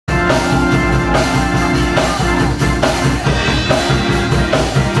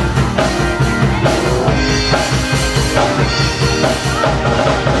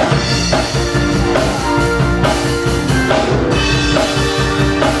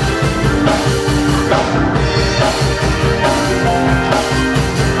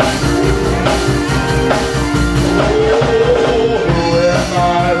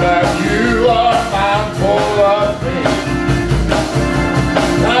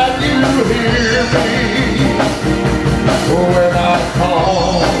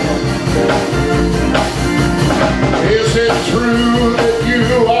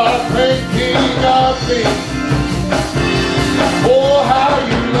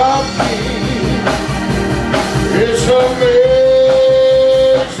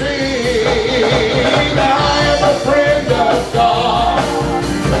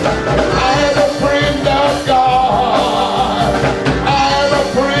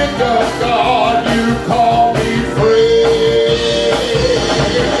of God, you call me friend.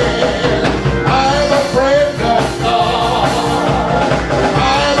 I'm a friend of God.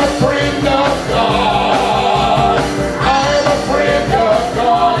 I'm a friend of God. I'm a friend of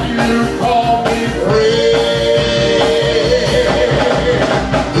God, you call me friend.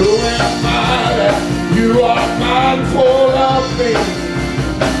 Who am I that you are mindful of me?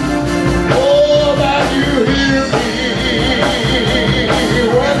 Oh, that you hear me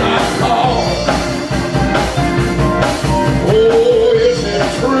when I call. Oh, is it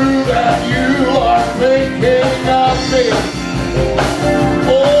true that you are thinking of me?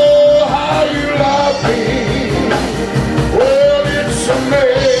 Oh, how you love me. Well, it's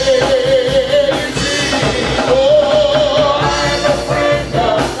amazing. Oh, I'm a friend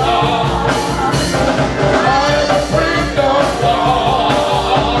of God. I'm a friend of God.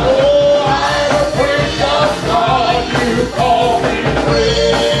 Oh, I'm a friend of God. You call me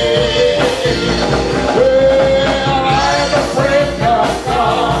friend. Well, I'm a friend of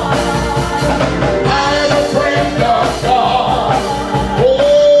God. I'm a friend of God.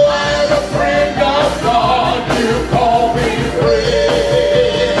 Oh, I'm a friend of God. You call me friend.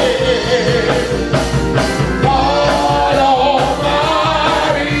 God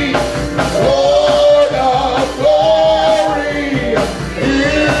Almighty, Lord of glory,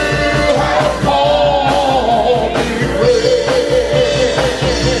 you have called me friend.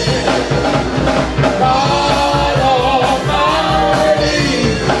 God Almighty,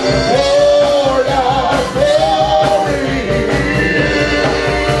 Lord of glory,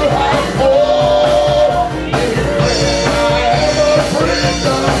 you have called me friend. I'm a friend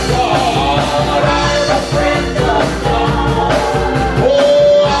of God. I'm a friend of God.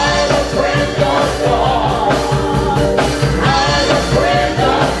 Oh, I'm a friend of God. I'm a friend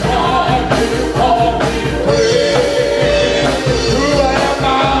of God. You call me friend. Who am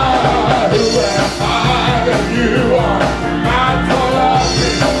I? Who am I that you are mindful of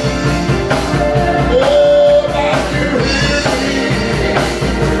me? Oh, that you hear me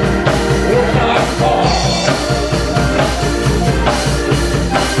when I call.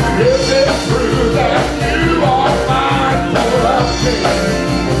 Is it true that you are mindful of me?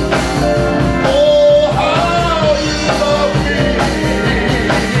 Oh, how you love me.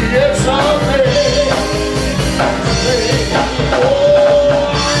 It's amazing. Oh,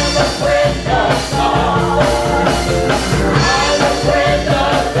 I'm a friend of God. I'm a friend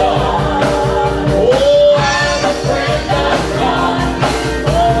of God. Oh, I'm a friend of God.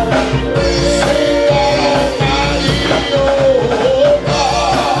 Sing Almighty, oh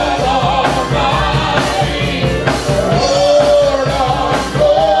God Almighty, Lord of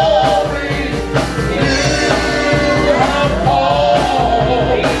glory, you have called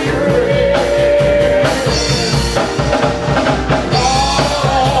me friend.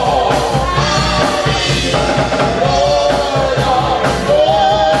 Lord of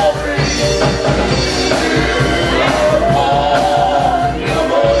glory, you have called. I'm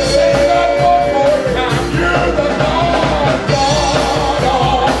gonna say that one more time. You're the Lord God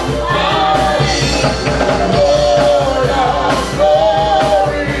Almighty, Lord of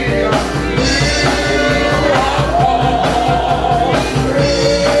glory, you have called.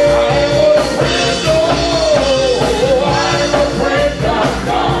 I'm a friend of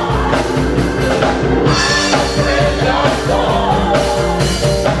God. I'm a friend of God.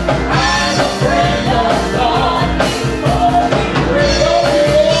 I'm a friend of God. Friend of the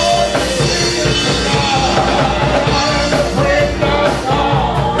Lord. I'm a friend of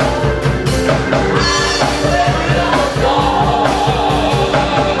God. I'm a friend of God.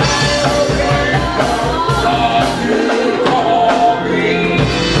 I'm a friend of God. You call me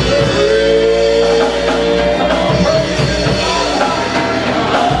friend. Come on, praise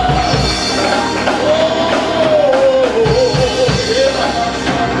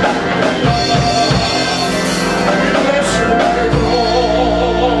bless your name,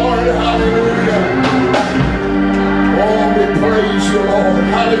 Lord. Hallelujah. Oh, we praise you, Lord.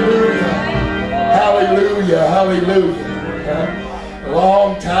 Hallelujah. Hallelujah. Hallelujah. A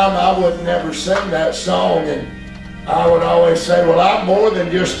long time I would never sing that song, and I would always say, well, I'm more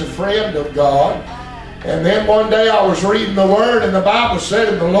than just a friend of God. And then one day I was reading the Word, and the Bible said,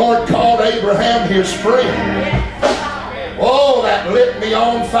 and the Lord called Abraham his friend. Oh, that lit me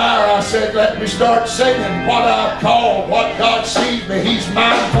on fire. I said, let me start singing what I've called, what God sees me. He's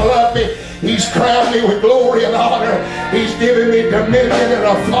mindful of me. He's crowned me with glory and honor. He's given me dominion and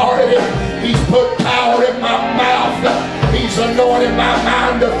authority. He's put power in my mouth. He's anointed my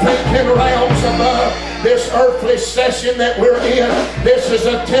mind to think in realms above. This earthly session that we're in, this is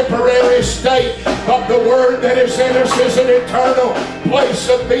a temporary state, but the Word that is in us is an eternal place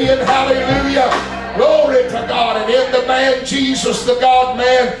of being. Hallelujah. Glory to God. And in the man Jesus, the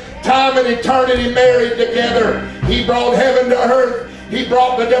God-man, time and eternity married together. He brought heaven to earth. He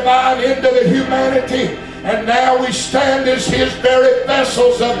brought the divine into the humanity. And now we stand as His very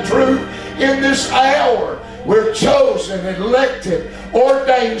vessels of truth in this hour. We're chosen, elected,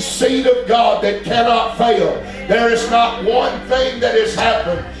 ordained seed of God that cannot fail. There is not one thing that has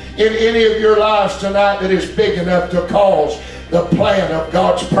happened in any of your lives tonight that is big enough to cause the plan of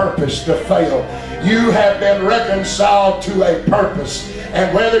God's purpose to fail. You have been reconciled to a purpose.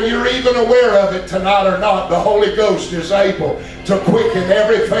 And whether you're even aware of it tonight or not, the Holy Ghost is able to quicken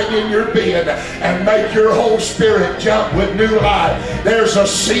everything in your being and make your whole spirit jump with new life. There's a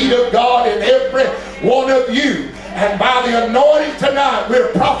seed of God in every one of you. And by the anointing tonight,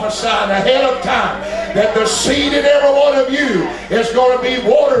 we're prophesying ahead of time that the seed in every one of you is going to be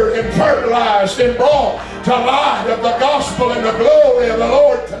watered and fertilized and brought to light of the gospel and the glory of the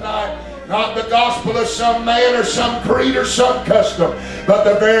Lord tonight. Not the gospel of some man or some creed or some custom, but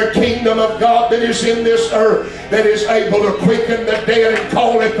the very kingdom of God that is in this earth, that is able to quicken the dead and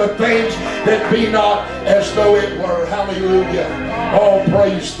call it the things that be not as though it were. Hallelujah. Oh,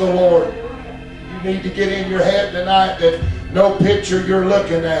 praise the Lord. You need to get in your head tonight that no picture you're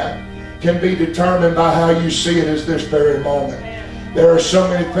looking at can be determined by how you see it as this very moment. There are so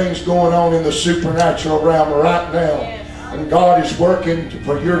many things going on in the supernatural realm right now. And God is working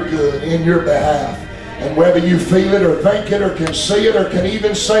for your good in your behalf. And whether you feel it or think it or can see it or can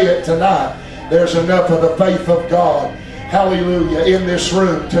even say it tonight, there's enough of the faith of God, hallelujah, in this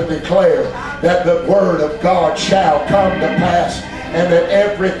room to declare that the Word of God shall come to pass, and that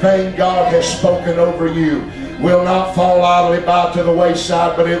everything God has spoken over you will not fall idly by to the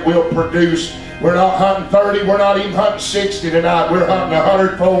wayside, but it will produce. We're not hunting 30, we're not even hunting 60 tonight. We're hunting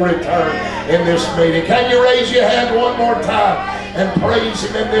 100-fold return in this meeting. Can you raise your hand one more time and praise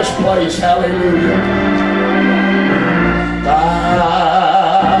Him in this place? Hallelujah. Thou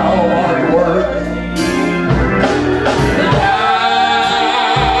art worthy.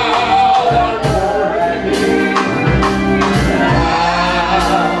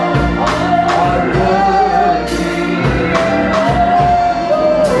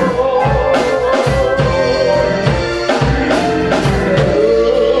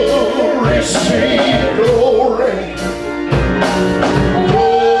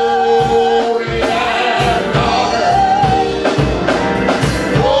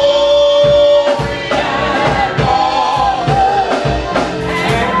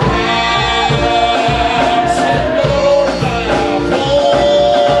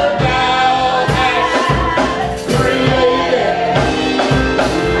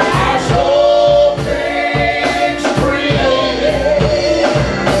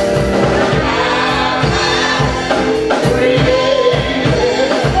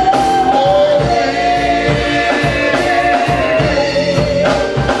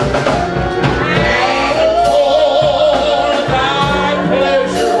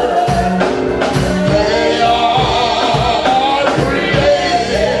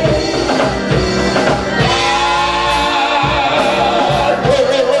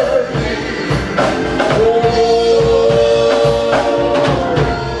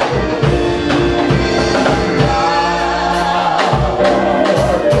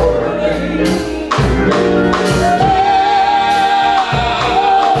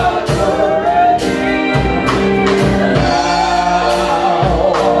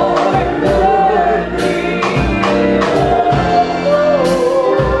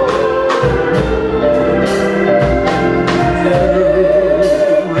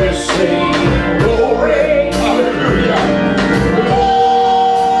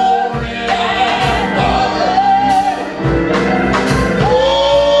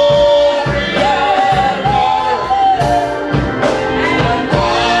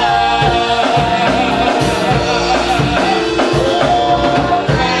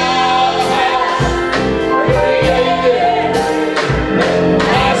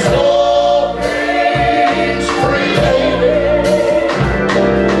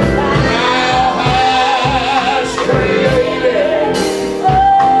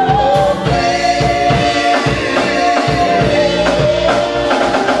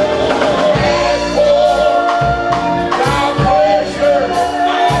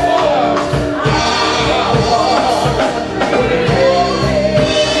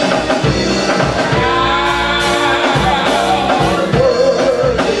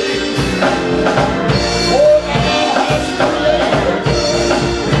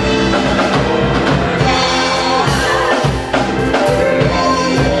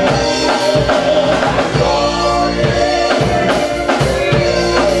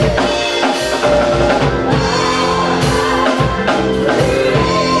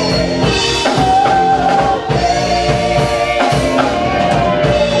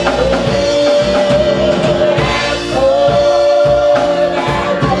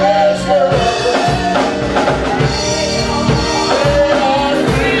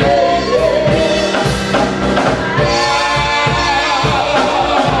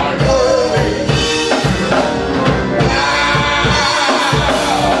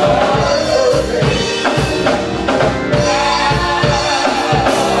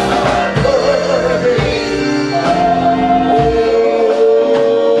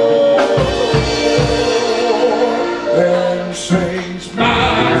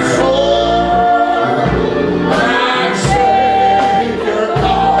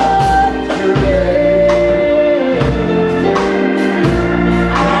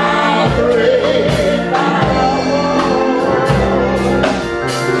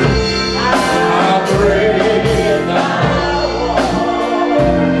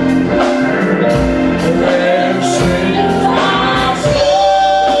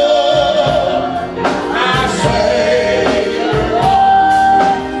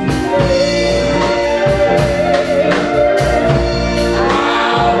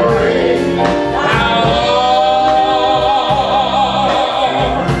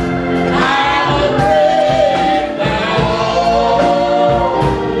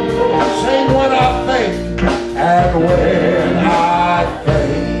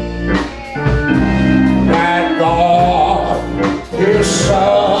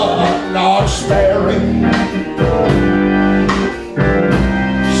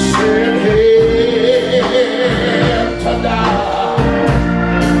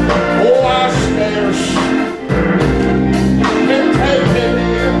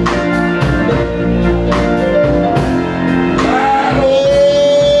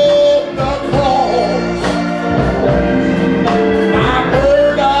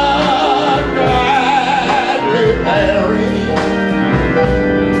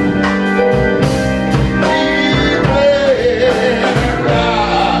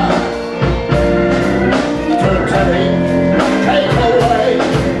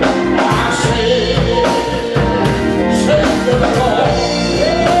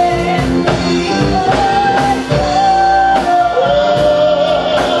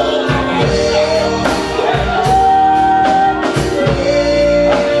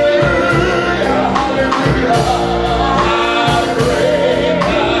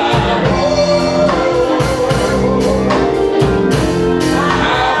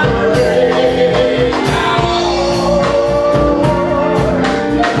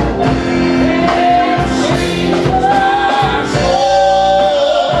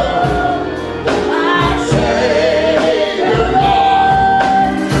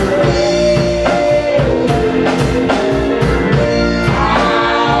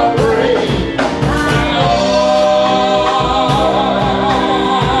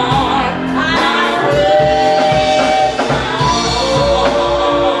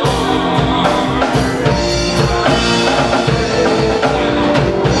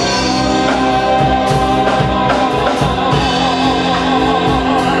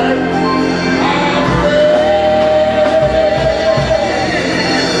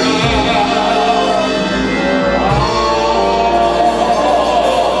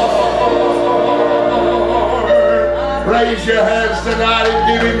 raise your hands tonight and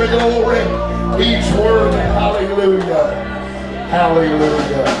give Him the glory. He's worthy. Hallelujah.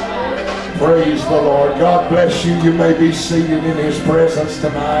 Hallelujah. Praise the Lord. God bless you. You may be seated in His presence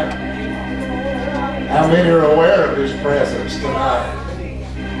tonight. How many are aware of His presence tonight?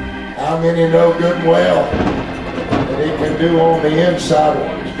 How many know good and well that He can do on the inside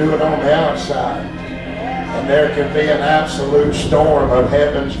what He's doing on the outside? And there can be an absolute storm of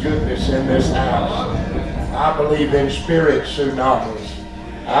heaven's goodness in this house. I believe in spirit tsunamis.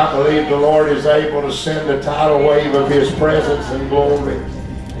 I believe the Lord is able to send a tidal wave of His presence and glory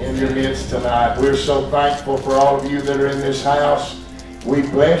in your midst tonight. We're so thankful for all of you that are in this house. We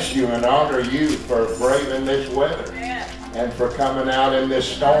bless you and honor you for braving this weather and for coming out in this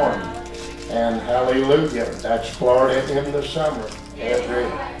storm. And hallelujah, that's Florida in the summer.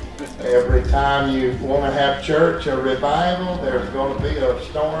 Every time you want to have church or revival, there's going to be a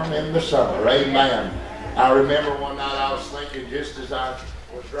storm in the summer. Amen. I remember one night I was thinking, just as I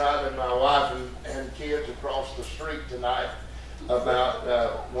was driving my wife and kids across the street tonight,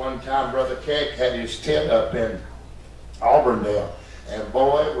 about one time Brother Keck had his tent up in Auburndale, and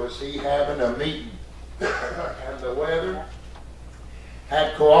boy, was he having a meeting. And the weather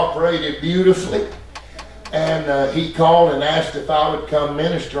had cooperated beautifully, and he called and asked if I would come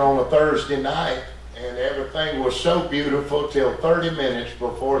minister on a Thursday night, and everything was so beautiful till 30 minutes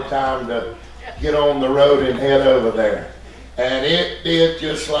before time to get on the road and head over there. And it did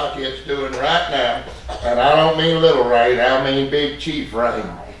just like it's doing right now. And I don't mean little rain, I mean big chief rain.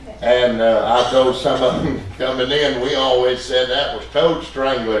 And I told some of them coming in, we always said that was toad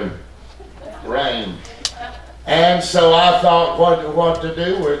strangling rain. And so I thought what to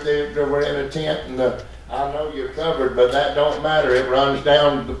do. We're in a tent, and I know you're covered, but that don't matter. It runs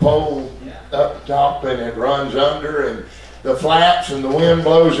down the pole up top, and it runs under, and the flaps, and the wind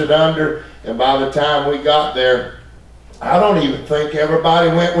blows it under. And by the time we got there, I don't even think everybody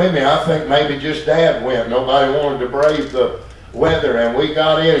went with me. I think maybe just Dad went. Nobody wanted to brave the weather. And we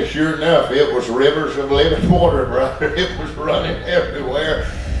got in, and sure enough, it was rivers of living water, brother. It was running everywhere.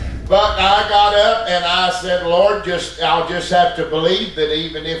 But I got up and I said, Lord, I'll just have to believe that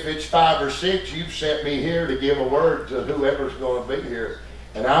even if it's 5 or 6, you've sent me here to give a word to whoever's going to be here.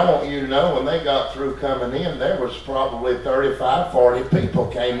 And I want you to know, when they got through coming in, there was probably 35, 40 people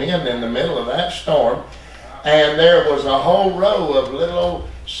came in the middle of that storm. And there was a whole row of little old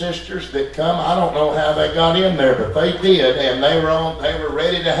sisters that come. I don't know how they got in there, but they did. And they were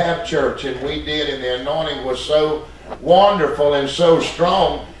ready to have church, and we did. And the anointing was so wonderful and so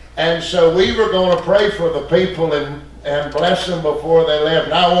strong. And so we were going to pray for the people and bless them before they left.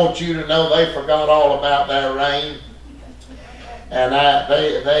 And I want you to know they forgot all about that rain. And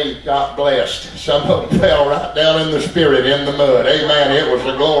they got blessed. Some of them fell right down in the spirit, in the mud. Amen. It was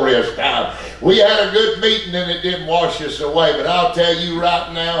a glorious time. We had a good meeting, and it didn't wash us away. But I'll tell you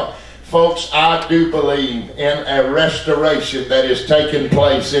right now, folks, I do believe in a restoration that is taking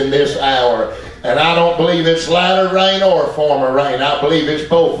place in this hour. And I don't believe it's latter rain or former rain. I believe it's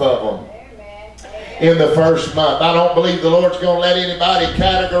both of them. In the first month. I don't believe the Lord's going to let anybody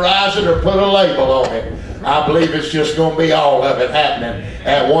categorize it or put a label on it. I believe it's just going to be all of it happening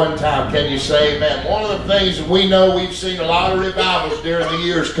at one time. Can you say amen? One of the things we know, we've seen a lot of revivals during the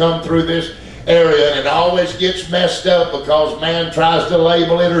years come through this area, and it always gets messed up because man tries to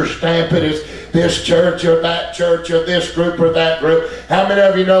label it or stamp it as this church or this group or that group. How many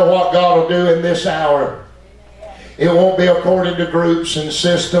of you know what God will do in this hour? It won't be according to groups and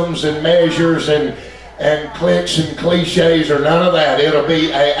systems and measures and cliques and cliches or none of that. It'll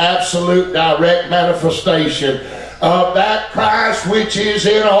be an absolute direct manifestation of that Christ which is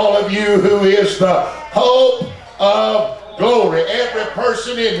in all of you, who is the hope of glory. Every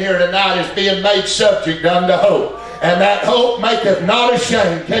person in here tonight is being made subject unto hope. And that hope maketh not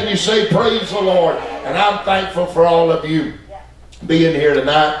ashamed. Can you say praise the Lord? And I'm thankful for all of you being here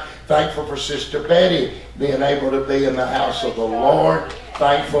tonight. Thankful for Sister Betty being able to be in the house of the Lord.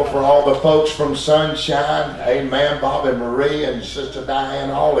 Thankful for all the folks from Sunshine. Amen. Bob and Marie and Sister Diane,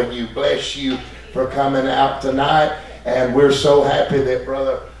 all of you, bless you for coming out tonight. And we're so happy that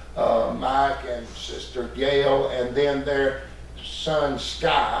Brother Mike and Sister Gail and then their son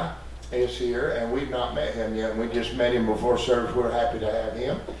Sky is here. And we've not met him yet. We just met him before service. We're happy to have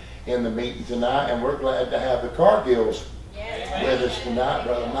him in the meeting tonight. And we're glad to have the Cargills with us tonight.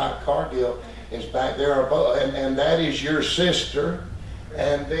 Brother Mike Cargill is back there above. And that is your sister.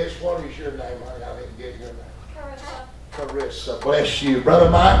 And this, what is your name, honey? I didn't get your name. Carissa. Bless you. Brother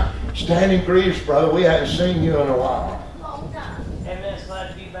Mike, stand in grease, brother. We hadn't seen you in a while. Amen. It's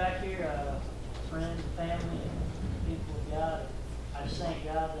glad to be back here. Friends, family, and people of God. I just thank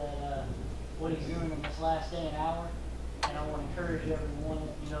God that what He's doing in this last day and hour. And I want to encourage everyone,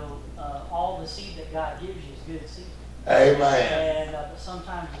 you know, all the seed that God gives you is good seed. Amen. And but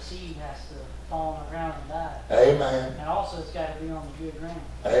sometimes the seed has to fall on the ground and die. Amen. And also it's got to be on the good ground.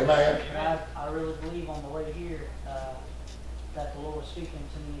 Amen. And I really believe on the way here that the Lord was speaking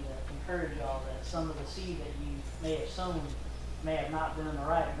to me to encourage y'all that some of the seed that you may have sown may have not been in the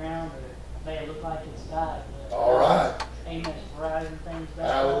right ground, or it may have looked like it's died. But All right. Amen. It's rising things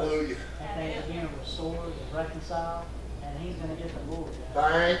back Hallelujah. up, and things again restored and reconciled, and He's going to get the glory.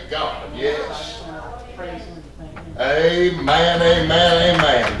 Thank God. So I Yes. just want to praise Him and thank Him. Amen, amen,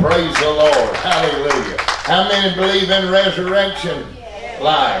 amen. Praise the Lord. Hallelujah. How many believe in resurrection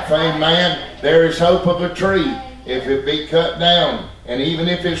life? Amen. There is hope of a tree if it be cut down, and even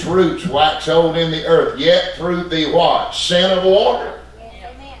if its roots wax old in the earth, yet through the what? Scent of water.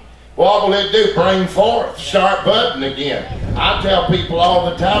 What will it do? Bring forth. Start budding again. I tell people all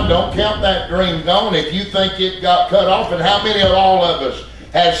the time, don't count that dream gone if you think it got cut off. And how many of all of us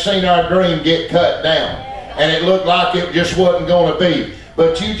have seen our dream get cut down? And it looked like it just wasn't going to be.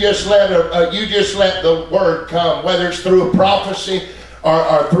 But you just let the word come, whether it's through a prophecy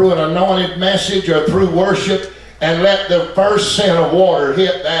or through an anointed message or through worship, and let the first scent of water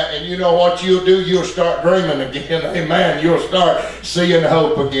hit that, and you know what you'll do? You'll start dreaming again. Amen. You'll start seeing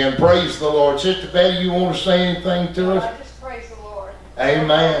hope again. Praise the Lord. Sister Betty, you want to say anything to us? I just praise the Lord.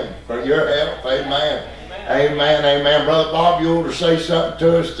 Amen. For your help. Amen. Amen. Amen. Brother Bob, you want to say something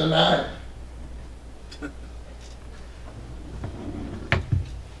to us tonight?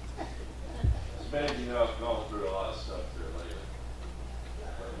 As you know, I've gone through a lot of stuff here lately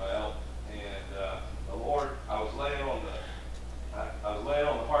with my health, and the Lord, I was laying on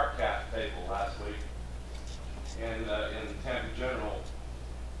the heart cath table last week in Tampa General,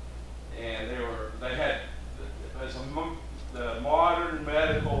 and they had the modern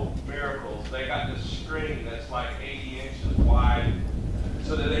medical miracles. They got this screen that's like 80 inches wide,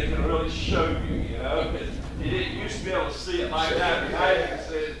 so that they can really show you. You know, you didn't used to be able to see it like that, but now you can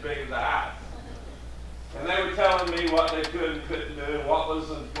see it as big as a house. And they were telling me what they could and couldn't do and what was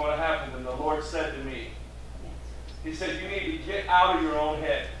going to happen. And the Lord said to me, He said, you need to get out of your own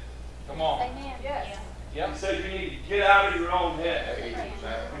head. Come on. Amen. Yes. He said, you need to get out of your own head.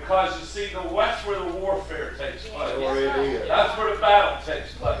 Because you see, that's where the warfare takes place. That's where the battle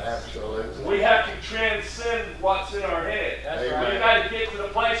takes place. Absolutely. We have to transcend what's in our head. We've got to get to the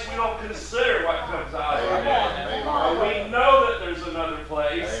place we don't consider what comes out of our head. And we know that there's another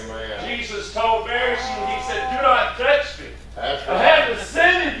place. Amen. Jesus told Mary, He said, do not touch me. That's I right. haven't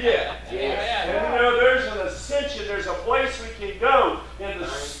ascended yet. Yes. And you know, there's an ascension. There's a place we can go in the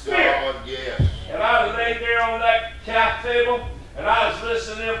Spirit. God, yes. And I was laid there on that cath table, and I was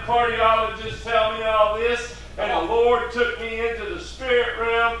listening to them cardiologists tell me all this, and the Lord took me into the spirit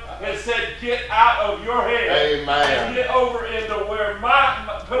realm and said, get out of your head. Amen. And get over into where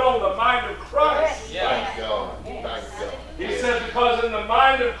put on the mind of Christ. Thank God. Thank God. He said, because in the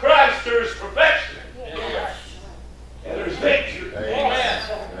mind of Christ there is perfection. Yes. And there's victory. Amen.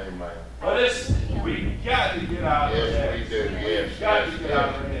 Amen. But we got to get out of our Yes, heads. we do. Yes. We've got to get out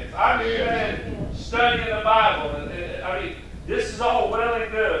of our heads. I'm been studying the Bible, and I mean, this is all well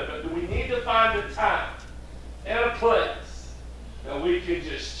and good, but we need to find a time and a place that we can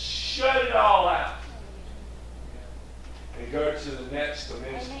just shut it all out and go to the next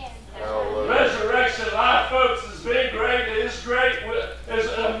dimension. Hallelujah. Resurrection life, folks, has been great. It is great. It's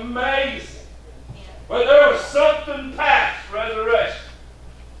amazing. But there was something past resurrection.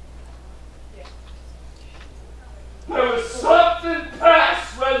 There was something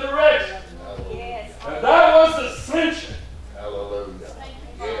past resurrection. Yes. And that was ascension. Hallelujah.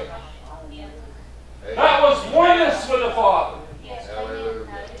 Yeah. That was oneness with the Father. Hallelujah.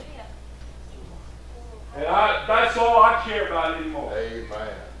 And that's all I care about anymore.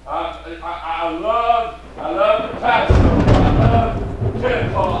 Amen. I love the Passover. I love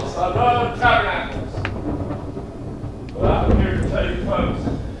Pentecost. I love Tabernacles. But I'm here to tell you folks,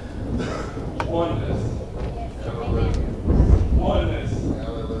 oneness. Hallelujah. Oneness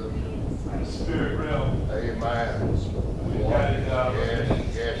Hallelujah. in the spirit realm. Amen. We got it out.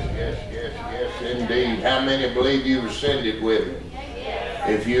 Yes, indeed. How many believe you ascended with Him?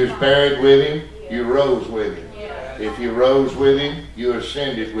 If you was buried with Him, you rose with Him. If you rose with Him, you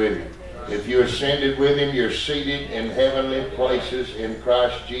ascended with Him. If you ascended with Him, you're seated in heavenly places in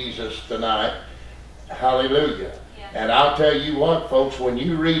Christ Jesus tonight. Hallelujah. And I'll tell you what, folks, when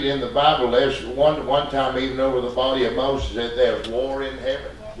you read in the Bible, there's one time even over the body of Moses that there was war in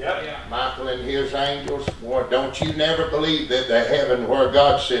heaven. Yep. Michael and his angels. War. Don't you never believe that the heaven where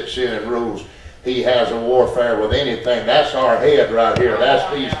God sits in and rules, He has a warfare with anything. That's our head right here.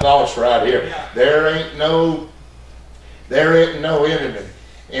 That's these thoughts right here. There ain't no There isn't no enemy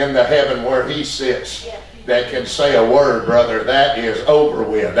in the heaven where he sits that can say a word, brother. That is over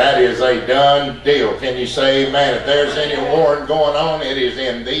with. That is a done deal. Can you say amen? If there's any warring going on, it is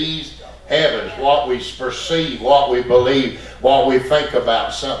in these heavens. What we perceive, what we believe, what we think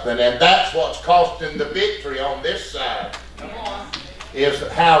about something. And that's what's costing the victory on this side. Come on. Is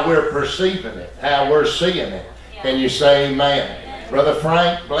how we're perceiving it, how we're seeing it. Can you say amen? Brother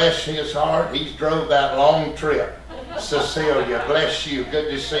Frank, bless his heart. He's drove that long trip. Cecilia, bless you. Good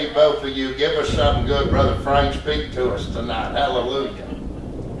to see both of you. Give us something good, Brother Frank. Speak to us tonight. Hallelujah.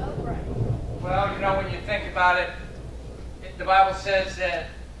 Well, you know, when you think about it, the Bible says that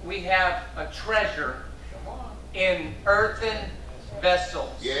we have a treasure in earthen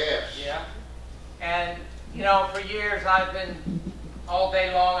vessels. Yes. Yeah. And, you know, for years I've been, all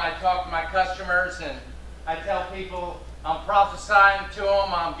day long, I talk to my customers and I tell people I'm prophesying to them,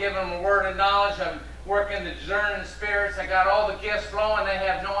 I'm giving them a word of knowledge, I'm working the discerning spirits, I got all the gifts flowing, they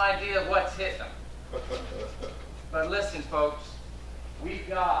have no idea what's hitting them. But listen, folks, we've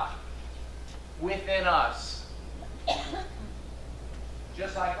got within us,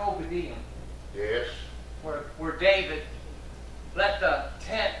 just like Obadiah, Yes. where David let the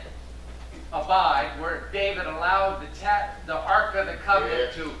tent abide, where David allowed the Ark of the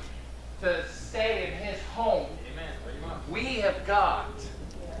Covenant to stay in his home. Amen. We have got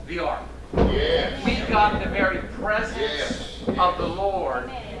the Ark. Yes. We've got the very presence Yes. of the Lord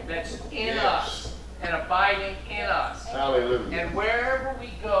that's in Yes. us and abiding in us. Hallelujah. And wherever we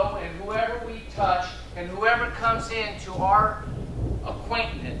go and whoever we touch and whoever comes into our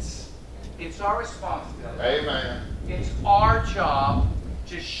acquaintance, it's our responsibility. Amen. It's our job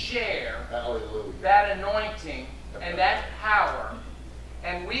to share Hallelujah. that anointing and that power.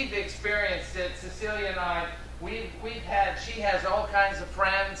 And we've experienced it, Cecilia and I, she has all kinds of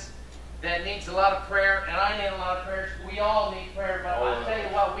friends that needs a lot of prayer, and I need a lot of prayer. We all need prayer, but I'll tell you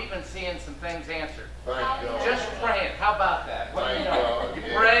what, we've been seeing some things answered. Thank God. Just praying. How about that? What do you Thank know? God, You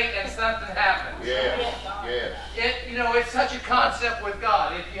yes. pray and something happens. Yes. Yes. It's such a concept with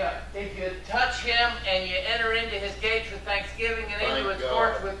God. If you touch Him and you enter into His gates with thanksgiving and into Thank His God.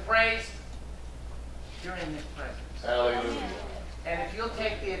 courts with praise, you're in His presence. Hallelujah. And if you'll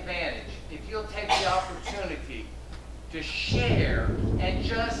take the advantage, if you'll take the opportunity to share and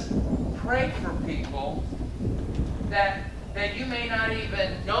just pray for people that you may not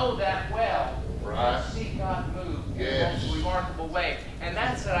even know that well, Right. see God move Yes. in a most remarkable way. And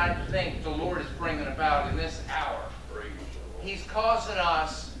that's what I think the Lord is bringing about in this hour. He's causing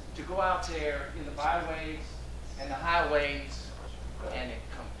us to go out there in the byways and the highways and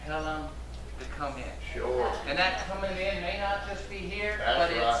compel them to come in. Sure. And that coming in may not just be here, That's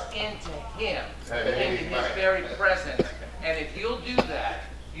but it's right. into Him, Amen. into His very presence. And if you'll do that,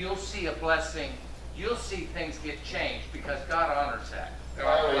 you'll see a blessing. You'll see things get changed because God honors that.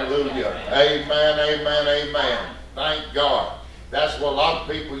 God bless you. Hallelujah. Amen, amen, amen. Thank God. That's what a lot of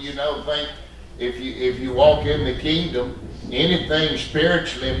people, think if you walk in the kingdom, anything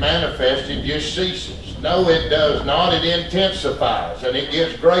spiritually manifested just ceases. No, it does not. It intensifies and it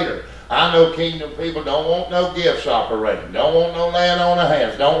gets greater. I know kingdom people don't want no gifts operating. Don't want no laying on of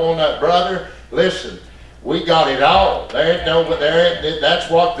hands. Don't want no, brother, listen. We got it all.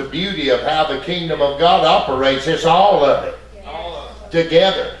 That's what the beauty of how the kingdom of God operates. It's all of it. All of it.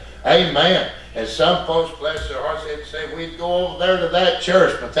 Together. Amen. And some folks, bless their hearts, they'd say, we'd go over there to that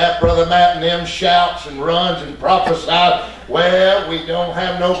church, but that Brother Matt and them shouts and runs and prophesies. Well, we don't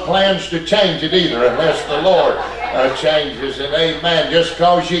have no plans to change it either unless the Lord changes it. Amen. Just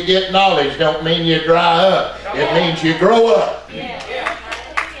because you get knowledge don't mean you dry up. It means you grow up.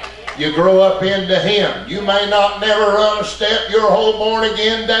 You grow up into Him. You may not never run a step your whole born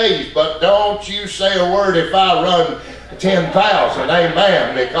again days, but don't you say a word if I run 10,000.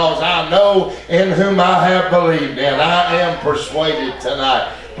 Amen. Because I know in whom I have believed, and I am persuaded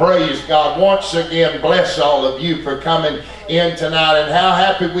tonight. Praise God. Once again, bless all of you for coming in tonight, and how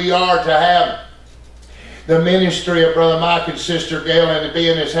happy we are to have the ministry of Brother Mike and Sister Gail, and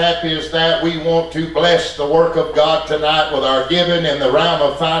being as happy as that, we want to bless the work of God tonight with our giving in the realm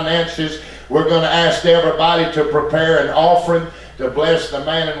of finances. We're going to ask everybody to prepare an offering to bless the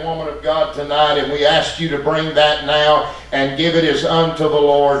man and woman of God tonight, and we ask you to bring that now and give it as unto the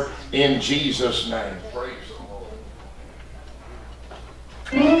Lord in Jesus' name. Praise the Lord.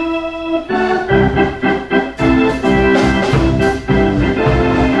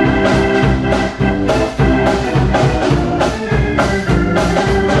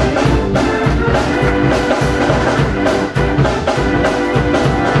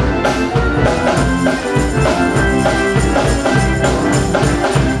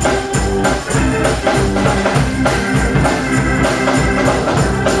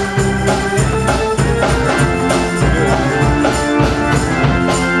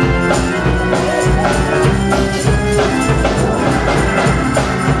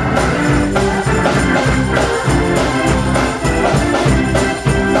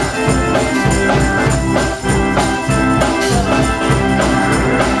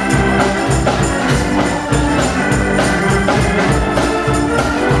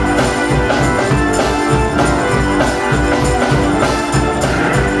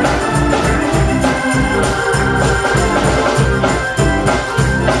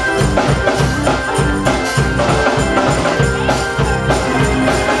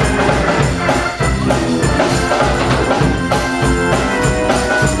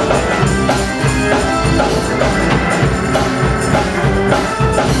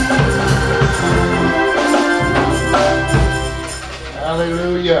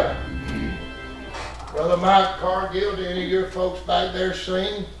 Hallelujah. Brother Mike Cargill, do any of your folks back there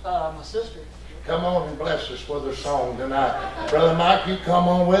sing? My sister. Come on and bless us with a song tonight. Brother Mike, you come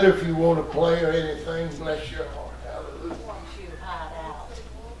on with it if you want to play or anything. Bless your heart. Hallelujah. Wants you to hide out.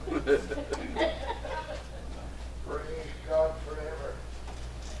 Praise God forever.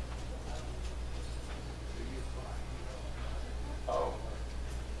 Oh,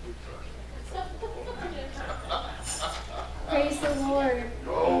 we trust you. Praise the Lord.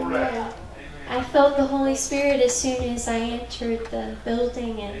 Glory. I felt the Holy Spirit as soon as I entered the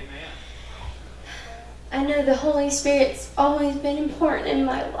building, and I know the Holy Spirit's always been important in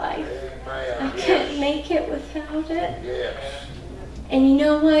my life. Amen. I couldn't make it without it. Yes. And you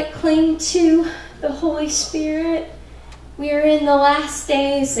know what? Cling to the Holy Spirit. We are in the last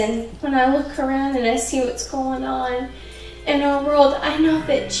days, and when I look around and I see what's going on in our world, I know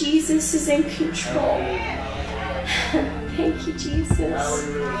that Jesus is in control. Thank you, Jesus.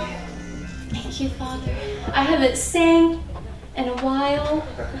 Hallelujah. Thank you, Father. I haven't sang in a while,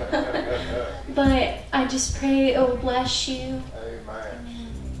 but I just pray it will bless you. Amen.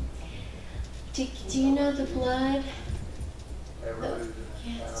 Do you know the blood?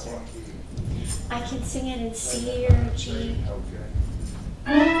 Yes, sir. I can sing it in C or G.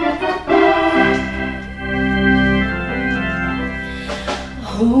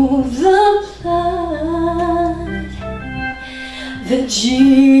 Oh, the blood that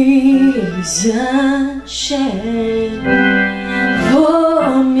Jesus shed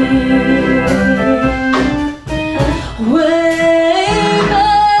for me. Way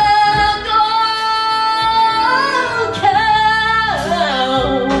back on Calvary,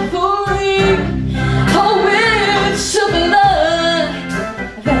 oh, it's the blood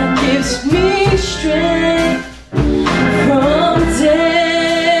that gives me strength from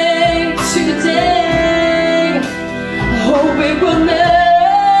day to day. Oh, it will never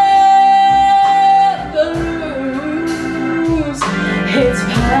lose its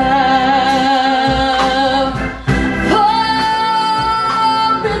power. For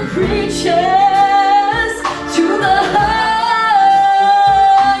it reaches to the highest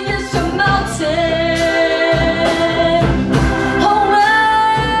mountain. Oh,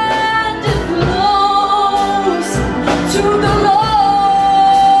 and it blows to the lowest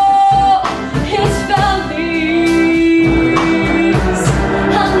valleys.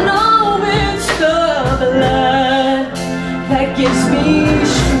 I know it's the blood that gives me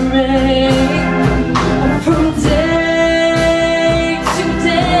strength from day to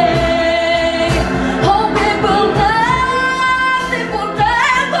day. Oh, it will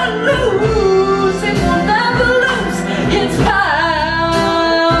never lose, it will never lose its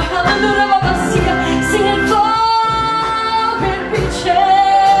power. Hallelujah, Baba, sing it for it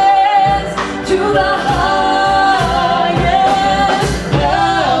reaches to the highest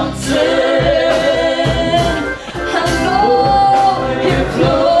mountain. I know it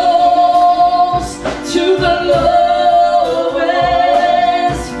flows to the lowest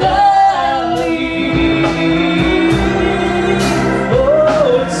valley.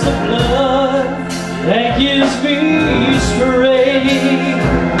 Oh, it's the blood that gives me strength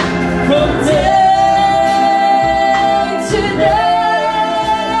from day to day.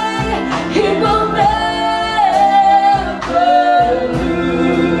 It will never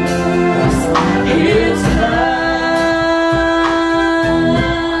lose its power.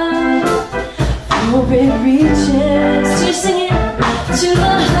 Oh, it reaches, you're singing, to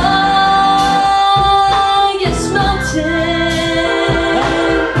the highest mountain.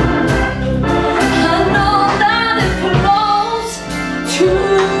 I know that it flows to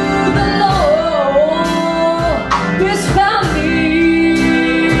the lowest valley.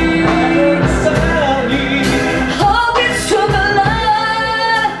 Oh, it's to the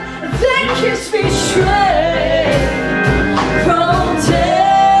blood that gives me strength from day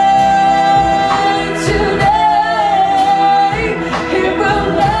to day. It will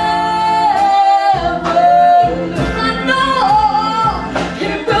never lose. I know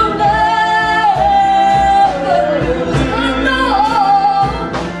it will never lose. I know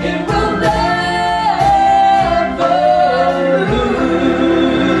it will never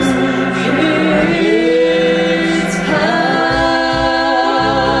lose its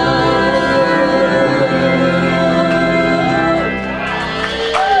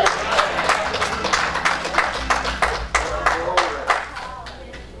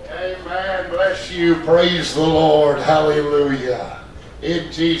Amen. Bless you. Praise the Lord. Hallelujah.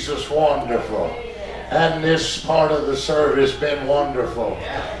 Isn't Jesus wonderful? Hadn't this part of the service been wonderful?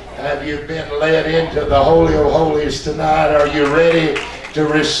 Have you been led into the Holy of Holies tonight? Are you ready to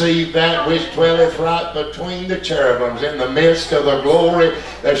receive that which dwelleth right between the cherubims in the midst of the glory,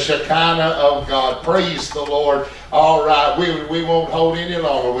 the Shekinah of God. Praise the Lord. All right, we won't hold any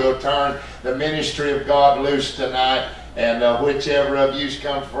longer. We'll turn the ministry of God loose tonight. And whichever of you's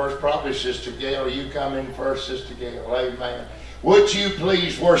come first, probably Sister Gail, you come in first, Sister Gail. Amen. Would you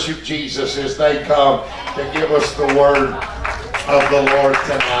please worship Jesus as they come to give us the word of the Lord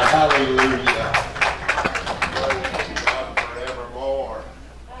tonight. Hallelujah. Praise God forevermore.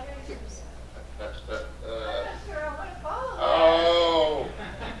 Oh,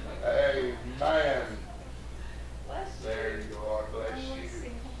 amen. There you are. Bless you.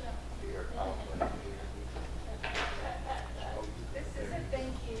 Here, This is a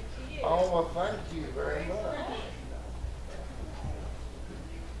thank you to you. oh, well, thank you very much.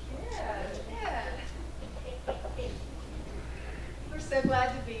 Yeah. We're so glad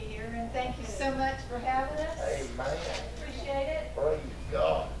to be here, and thank you so much for having us. Amen. Appreciate it. Praise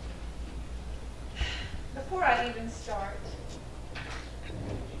God. Before I even start,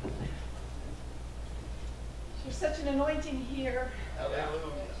 there's such an anointing here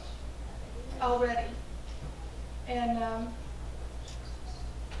Hallelujah. already. And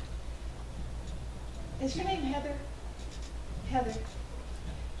is your name Heather? Heather.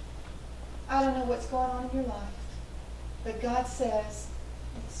 I don't know what's going on in your life, but God says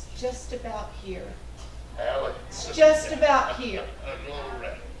it's just about here. Hallelujah. It's just about here.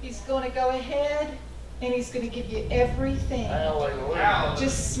 Glory. He's going to go ahead and He's going to give you everything. Hallelujah.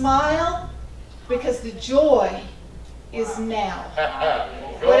 Just smile, because the joy is now.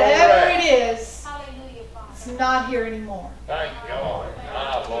 Whatever Glory. it is, it's not here anymore. Thank God.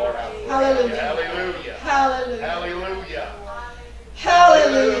 Ah, Lord. Hallelujah. Hallelujah. Hallelujah. Hallelujah.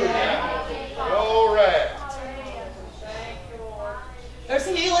 Hallelujah. Glory. There's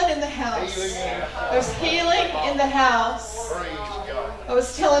healing in the house. Healing in the house. There's healing in the house. Praise God. I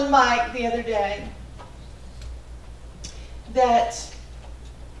was telling Mike the other day that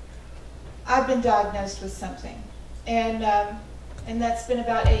I've been diagnosed with something, and that's been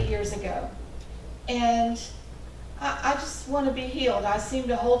about 8 years ago. And I just want to be healed. I seem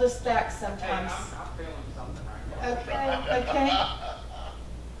to hold us back sometimes. I'm feeling something right now. Okay, okay.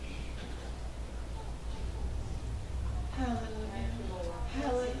 Hallelujah.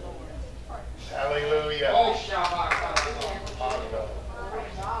 Hallelujah. Hallelujah. Oh, Shabbat.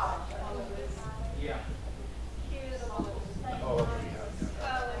 Yeah.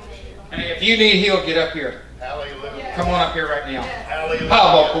 Hey, if you need healed, get up here. Hallelujah. Come on up here right now. Hallelujah.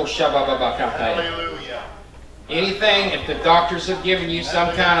 Hallelujah. Anything, if the doctors have given you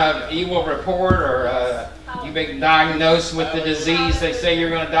some kind of evil report, or you've been diagnosed with the disease they say you're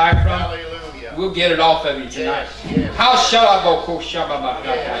going to die from, Hallelujah. we'll get it off of you tonight. Yes. How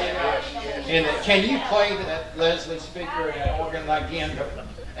Yes. And can you play that Leslie speaker and organ again?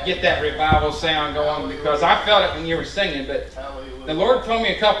 Get that revival sound going, because I felt it when you were singing, but the Lord told me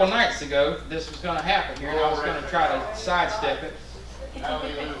a couple nights ago this was going to happen here, and I was going to try to sidestep it.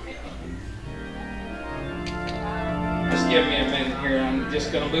 Hallelujah. Just give me a minute here. I'm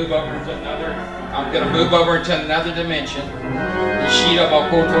just going to move over to another. I'm going to move over into another dimension.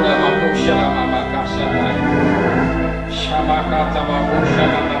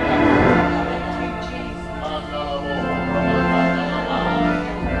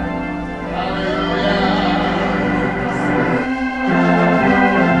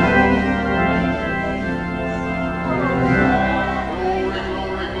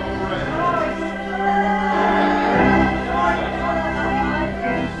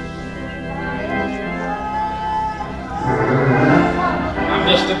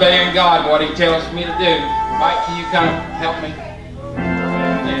 Just obeying God, what He tells me to do. Mike, can you kind of help me?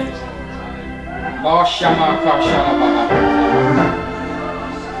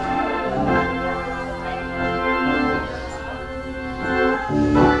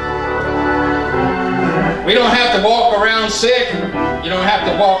 We don't have to walk around sick. You don't have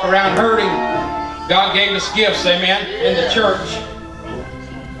to walk around hurting. God gave us gifts, amen, in the church.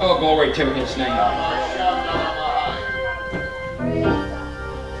 Oh, glory to His name.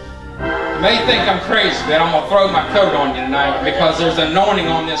 You may think I'm crazy, but I'm going to throw my coat on you tonight, because there's anointing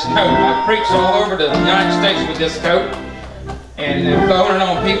on this coat. I've preached all over the United States with this coat, and throwing it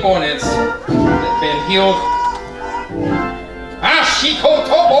on people, and it's been healed.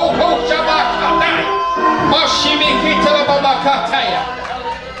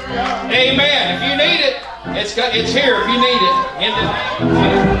 Amen. If you need it, it's here if you need it. In the name of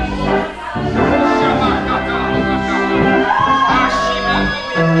Jesus.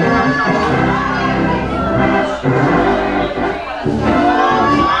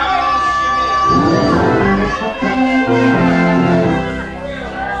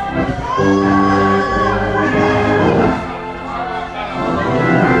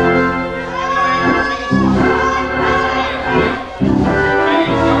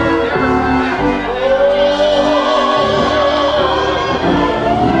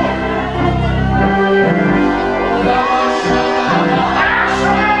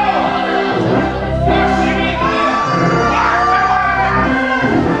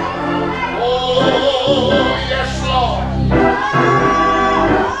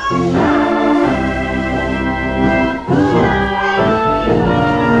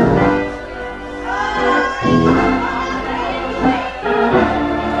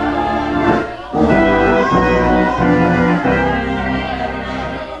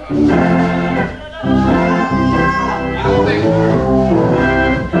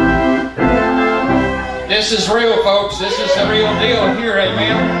 This is real, folks. This is the real deal here,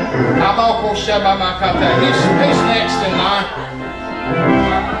 amen. Who's next in line?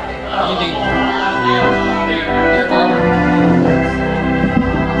 You need, here, Barbara.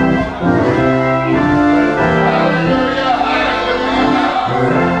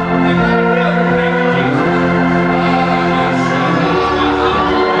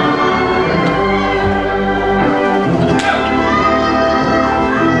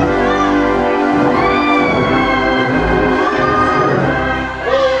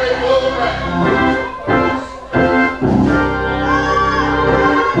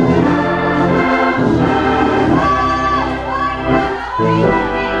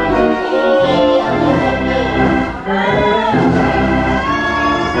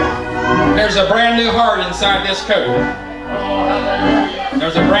 There's a brand new heart inside this coat.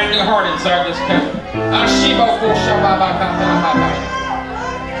 There's a brand new heart inside this coat.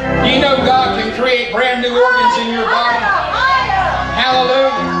 You know God can create brand new organs in your body.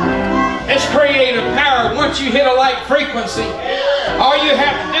 Hallelujah. It's creative power. Once you hit a light frequency, all you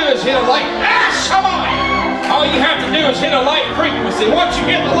have to do is hit a light. All you have to do is hit a light frequency. Once you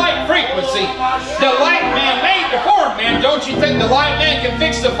hit the light frequency, the light man made the form man. Don't you think the light man can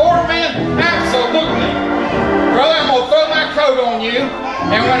fix the form man? Absolutely. Brother, I'm going to throw my coat on you.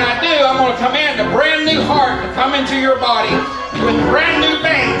 And when I do, I'm going to command a brand new heart to come into your body with brand new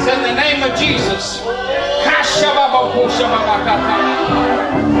veins in the name of Jesus.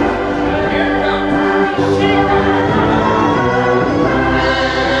 Here it comes.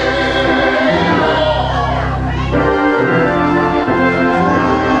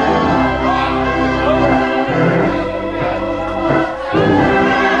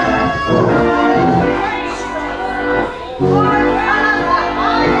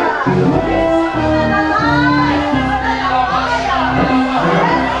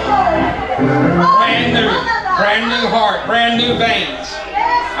 Brand new heart, brand new veins.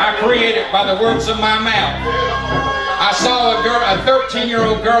 I created by the words of my mouth. I saw a girl, a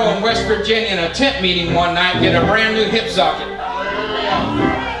 13-year-old girl in West Virginia in a tent meeting one night get a brand new hip socket.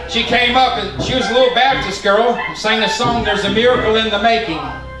 She came up and she was a little Baptist girl, sang a song, "There's a Miracle in the Making."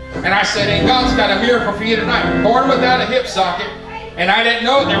 And I said, "Hey, God's got a miracle for you tonight." Born without a hip socket, and I didn't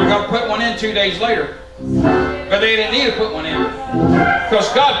know it. They were going to put one in 2 days later. But they didn't need to put one in, because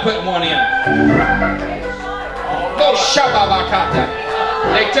God put one in. Oh, Shababakata.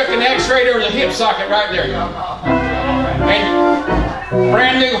 They took an x-ray, there was a hip socket right there. And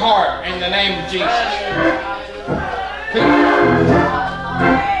brand new heart in the name of Jesus.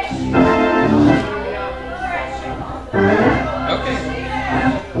 Okay.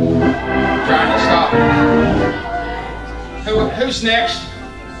 Trying to stop. Who's next?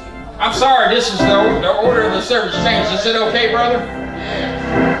 I'm sorry, this is the order of the service changed. Is it okay, brother?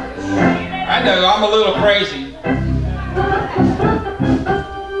 I know, I'm a little crazy.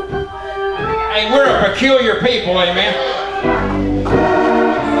 Hey, we're a peculiar people, amen.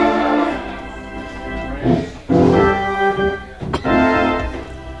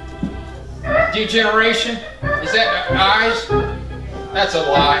 Degeneration? Is that eyes? That's a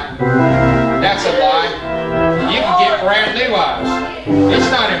lie. That's a lie. You can get brand new eyes. It's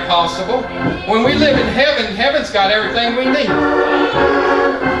not impossible. When we live in heaven, heaven's got everything we need.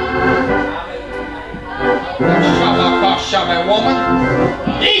 Shabbat woman.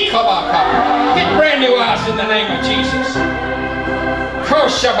 Get brand new eyes in the name of Jesus.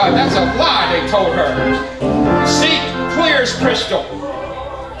 Shabbat, that's a lie they told her. See, clear as crystal.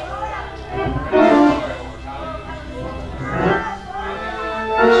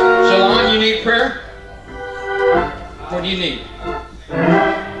 Shalom, you need prayer? What do you need? You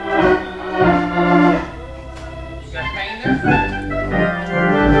got pain there?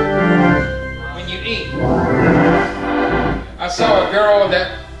 When you eat. I saw a girl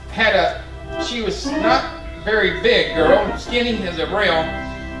that had she was not very big girl, skinny as a rail,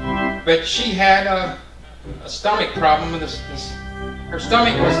 but she had a stomach problem. Her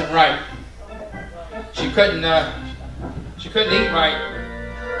stomach wasn't right. She couldn't eat right.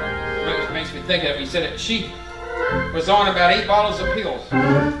 It makes me think of it. He said that she was on about 8 bottles of pills,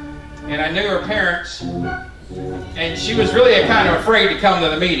 and I knew her parents, and she was really kind of afraid to come to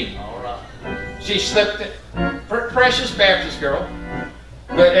the meeting. She slipped it. Precious Baptist girl,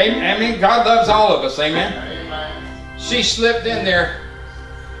 but I mean, God loves all of us, amen. She slipped in there,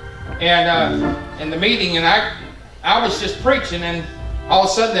 and in the meeting, and I was just preaching, and all of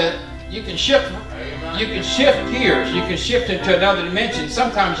a sudden you can shift gears, you can shift into another dimension.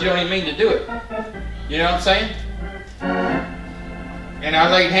 Sometimes you don't even mean to do it. You know what I'm saying? And I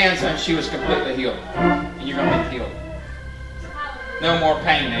laid hands on her, she was completely healed. And you're going to be healed. No more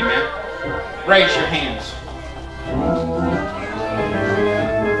pain, amen. Raise your hands. Lord,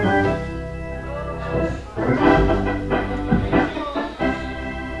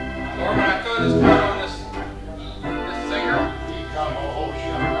 when I throw this cut on this singer,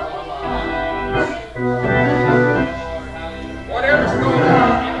 whatever's going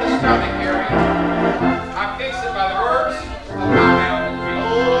on in the stomach area, I fix it by the words of my mouth.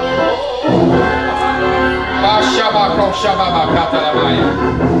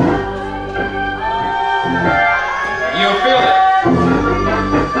 You'll feel it.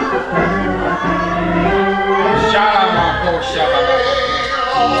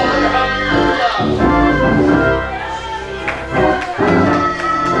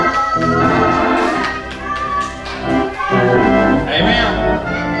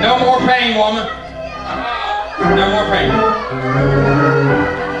 Amen. No more pain, woman. No more pain.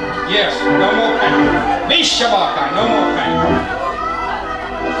 Yes, no more pain. Mishabaka, no more pain.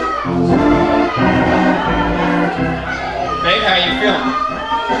 Babe, how you feeling?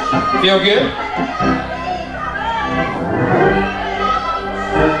 Feel good?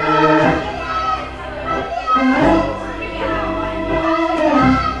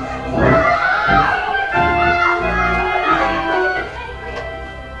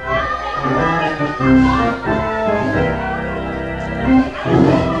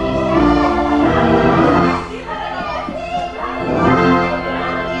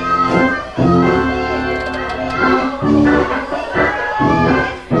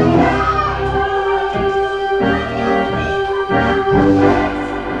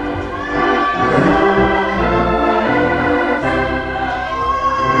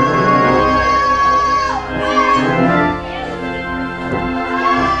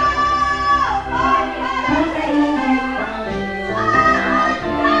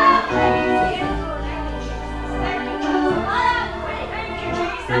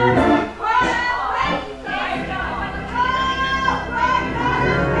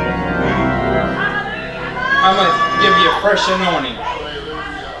 I'm going to give you a fresh anointing.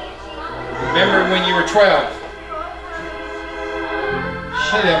 Remember when you were 12?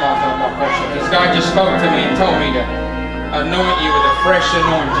 Because God just spoke to me and told me to anoint you with a fresh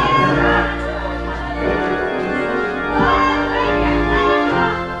anointing.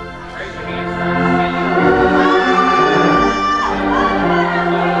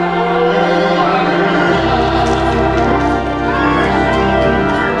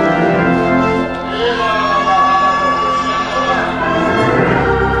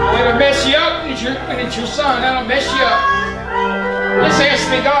 Your son, that'll mess you up. Just ask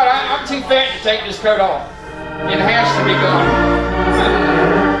me, God, I'm too fat to take this coat off. It has to be God.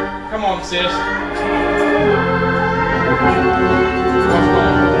 Come on, sis. What's going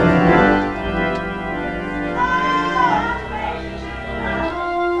on?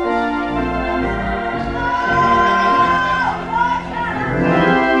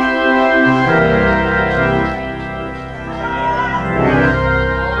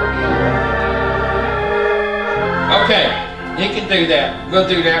 Okay, you can do that. We'll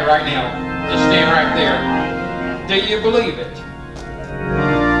do that right now. Just stand right there. Do you believe it?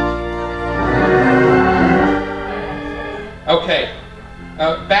 Okay,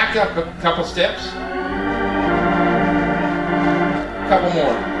 back up a couple steps. A couple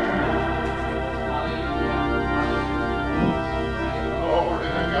more.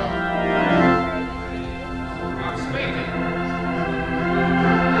 I'm speaking.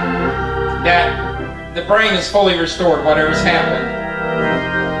 That the brain is fully restored, whatever's happened.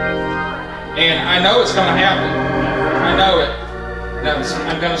 And I know it's going to happen. I know it.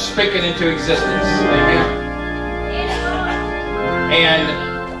 I'm going to speak it into existence. Amen. And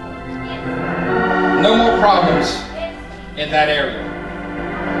no more problems in that area.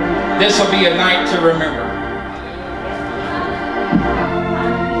 This will be a night to remember.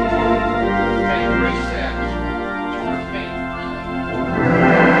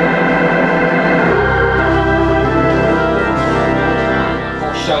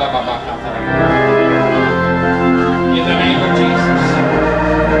 In the name of Jesus,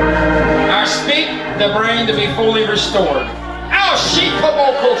 I speak the brain to be fully restored.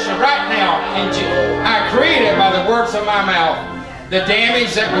 Right now, I create it by the words of my mouth. The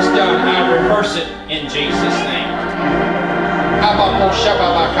damage that was done, I reverse it in Jesus' name.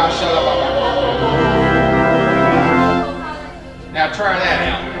 Now try that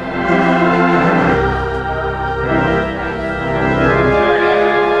out.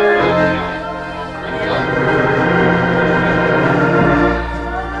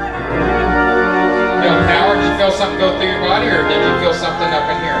 Feel something go through your body, or did you feel something up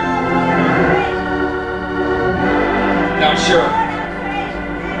in here? Not sure.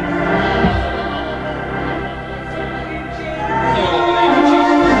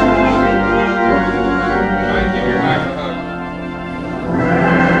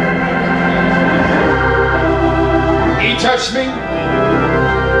 touched me.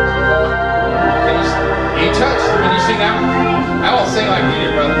 He touched. Can you sing that one? I won't sing like you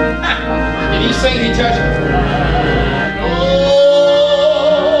did, brother. Can you sing He touched me?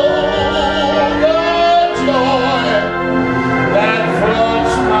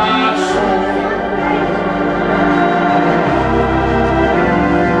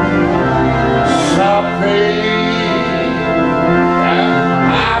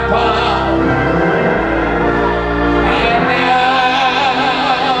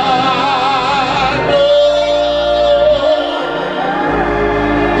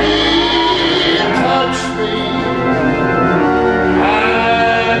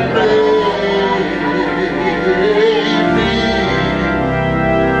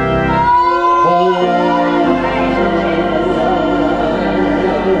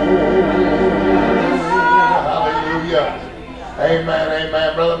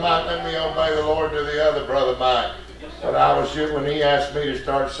 When he asked me to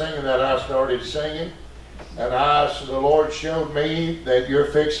start singing that, I started singing. And the Lord showed me that you're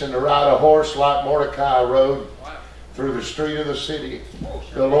fixing to ride a horse like Mordecai rode through the street of the city.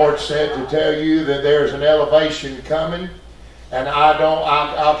 The Lord said to tell you that there's an elevation coming. And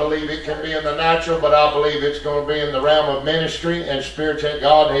I believe it can be in the natural, but I believe it's going to be in the realm of ministry and spiritual.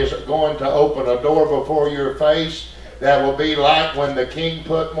 God is going to open a door before your face that will be like when the king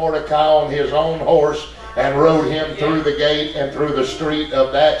put Mordecai on his own horse and rode him through the gate and through the street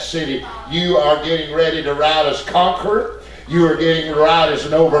of that city. You are getting ready to ride as conqueror. You are getting to ride as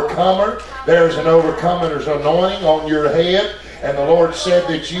an overcomer. There's an overcomer's anointing on your head. And the Lord said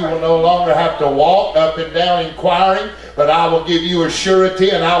that you will no longer have to walk up and down inquiring, but I will give you a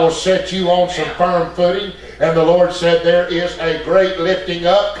surety and I will set you on some firm footing. And the Lord said there is a great lifting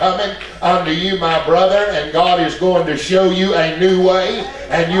up coming unto you, my brother, and God is going to show you a new way,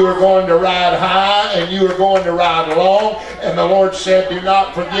 and you are going to ride high and you are going to ride long. And the Lord said, do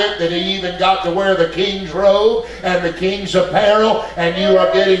not forget that he even got to wear the king's robe and the king's apparel, and you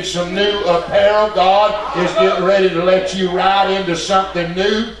are getting some new apparel. God is getting ready to let you ride into something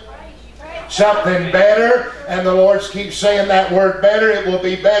new, something better. And the Lord keeps saying that word better. It will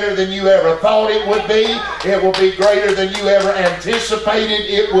be better than you ever thought it would be. It will be greater than you ever anticipated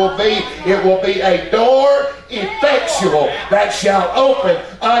it will be. It will be a door effectual that shall open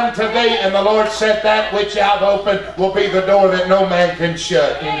unto thee. And the Lord said that which I've opened will be the door that no man can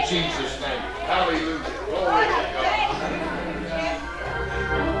shut. In Jesus' name. Hallelujah. Glory to God.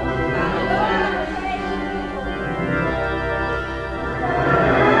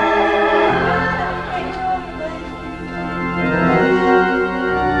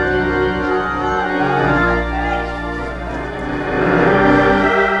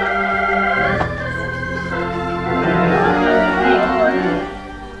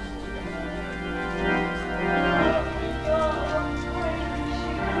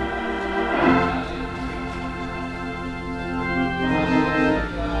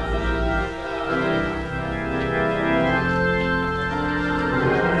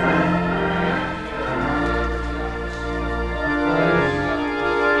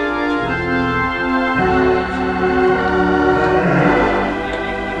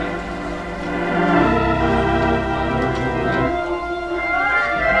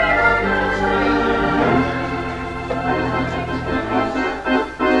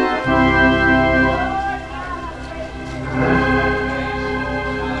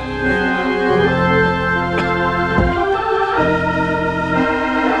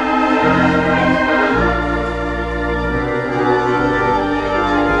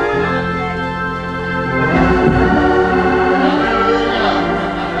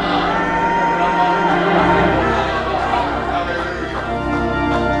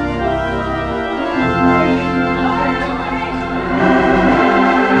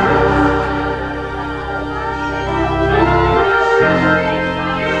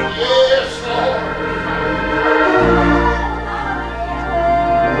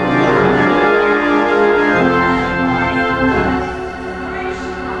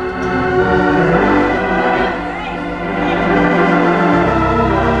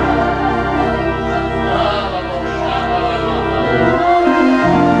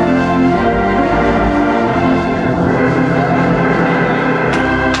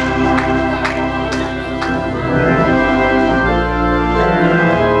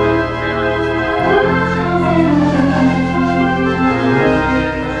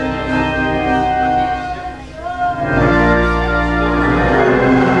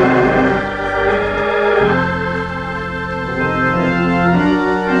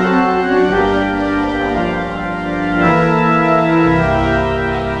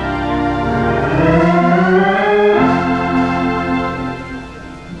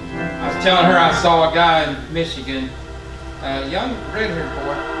 saw a guy in Michigan, a young red-haired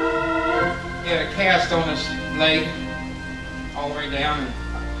boy. He had a cast on his leg all the way down, and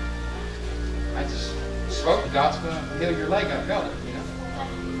I just spoke, God's going to heal your leg. I felt it, you know.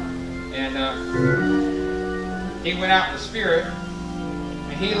 And he went out in the spirit,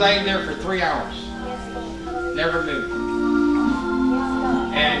 and he laid there for 3 hours. Never moved.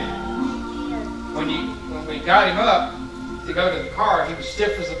 And when we got him up to go to the car, he was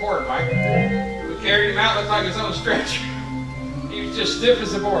stiff as a board, Mike. We carried him out, looked like he was on a stretcher. He was just stiff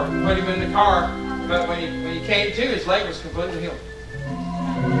as a board. Put him in the car, but when he came to, his leg was completely healed.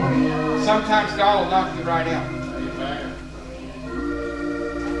 Sometimes God will knock you right out.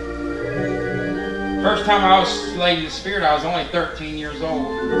 First time I was laid in the spirit, I was only 13 years old.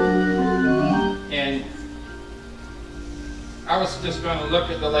 And I was just going to look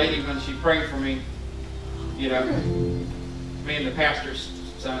at the lady when she prayed for me. You know, me and the pastor's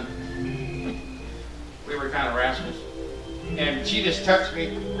son. We were kind of rascals. And she just touched me.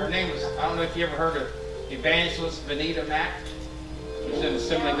 Her name was, I don't know if you ever heard of Evangelist Benita Mack. She was in the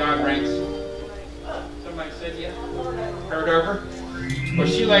Assembly of God ranks. Somebody said, yeah. Heard of her? Well,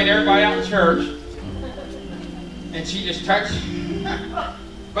 she laid everybody out in church. And she just touched me.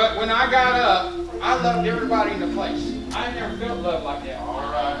 But when I got up, I loved everybody in the place. I never felt love like that. All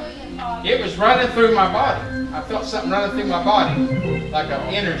right. It was running through my body. I felt something running through my body, like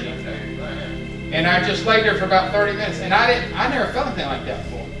an energy. And I just laid there for about 30 minutes. And I never felt anything like that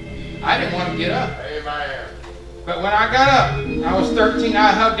before. I didn't want to get up. Amen. But when I got up, I was 13.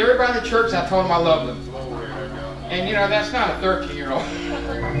 I hugged everybody in the church. I told them I loved them. And you know, that's not a 13-year-old.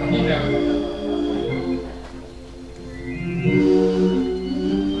 You know.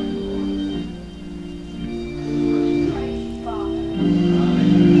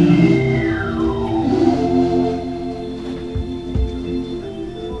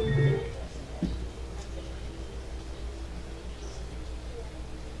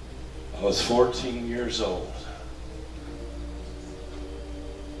 I was 14 years old.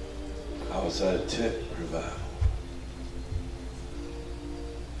 I was at a tent revival.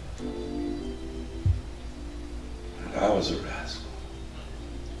 And I was a rascal.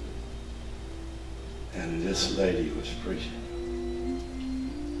 And this lady was preaching.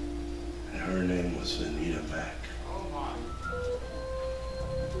 And her name was Benita Mack.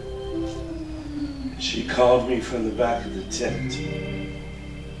 And she called me from the back of the tent.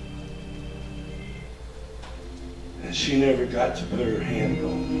 And she never got to put her hand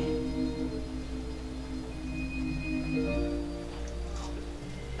on me.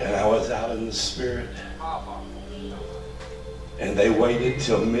 And I was out in the spirit. And they waited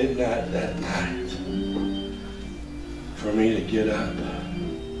till midnight that night for me to get up.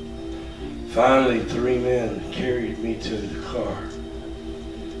 Finally, 3 men carried me to the car,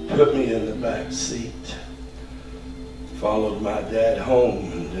 put me in the back seat, followed my dad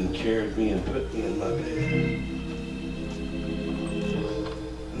home, and then carried me and put me in my bed.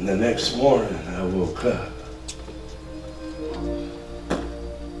 And the next morning, I woke up.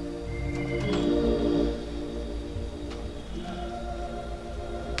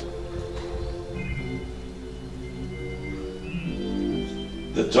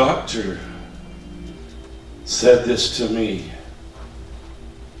 The doctor said this to me,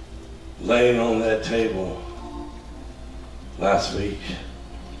 laying on that table last week.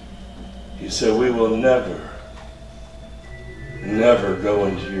 He said, "We will never go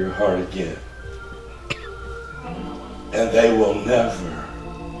into your heart again. And they will never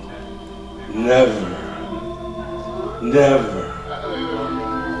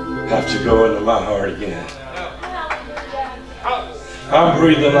have to go into my heart again." I'm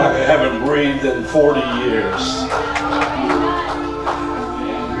breathing like I haven't breathed in 40 years.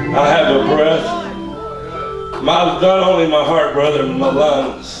 I have a breath. Not only my heart, brother, my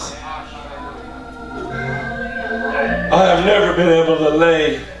lungs. I have never been able to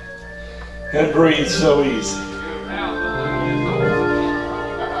lay and breathe so easy.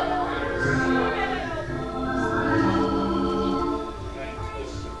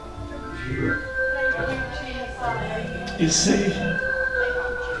 You see,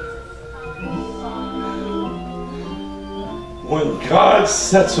 when God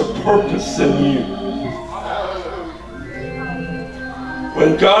sets a purpose in you,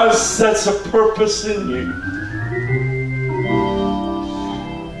 when God sets a purpose in you,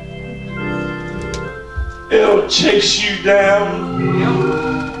 it'll chase you down.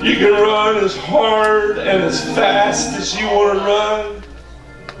 You can run as hard and as fast as you want to run.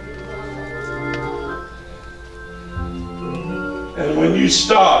 And when you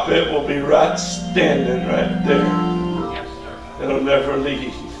stop, it will be right standing right there. It'll never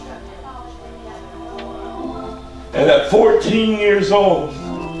leave. And at 14 years old,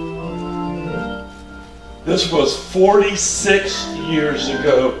 this was 46 years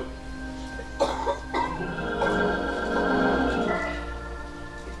ago,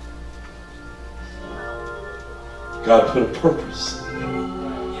 God put a purpose.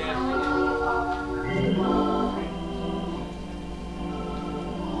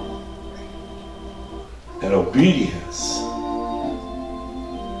 And obedience.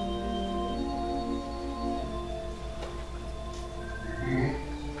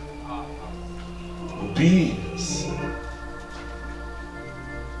 Obedience.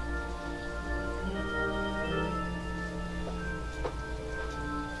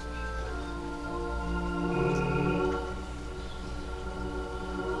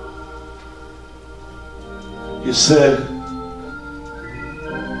 He said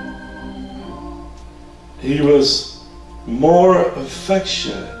he was more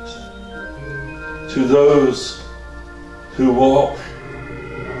affectionate to those who walk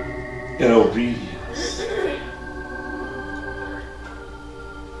in obedience.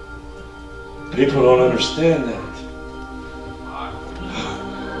 People don't understand that.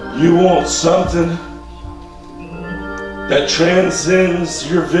 You want something that transcends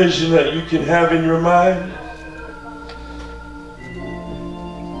your vision that you can have in your mind?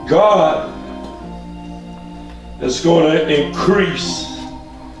 God is going to increase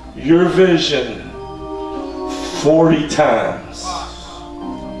your vision 40 times.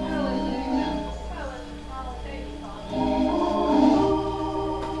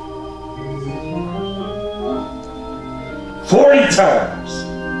 Times.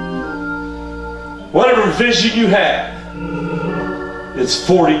 Whatever vision you have, it's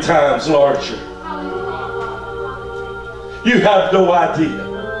 40 times larger. You have no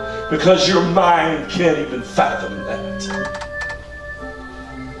idea, because your mind can't even fathom that.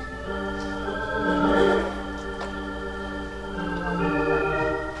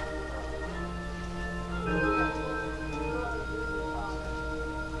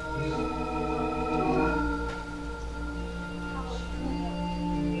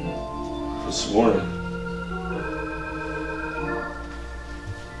 This morning,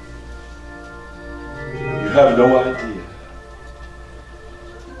 you have no idea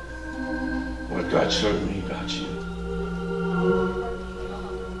what God showed me about you.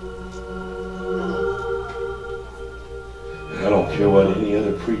 And I don't care what any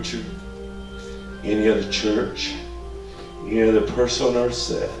other preacher, any other church, any other person on earth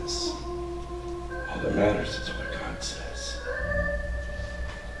says. All that matters is what God says.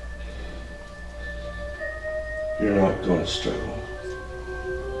 You're not going to struggle.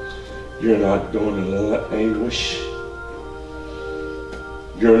 You're not going to anguish.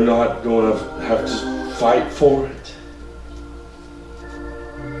 You're not going to have to fight for it.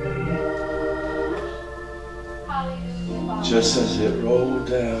 Just as it rolled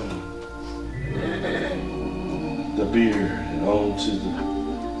down the beard and onto the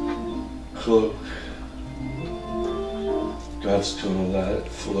cloak, God's going to let it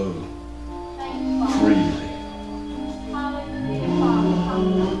flow freely.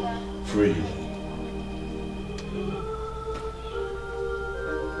 Freely.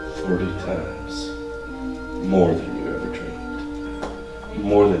 40 times more than you ever dreamed,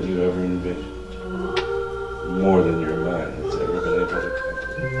 more than you ever envisioned, more than your mind has ever been able to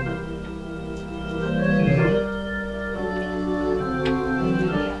comprehend.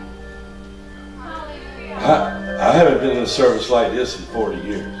 I haven't been in a service like this in 40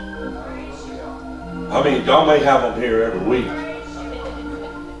 years. I mean, y'all may have them here every week.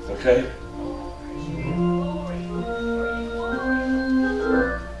 Okay?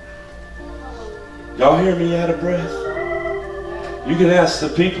 Y'all hear me out of breath? You can ask the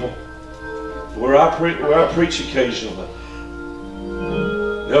people where I preach occasionally.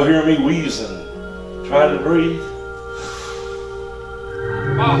 They'll hear me wheezing, trying to breathe.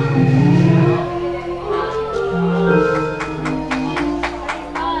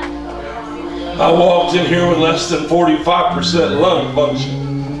 I walked in here with less than 45% lung function.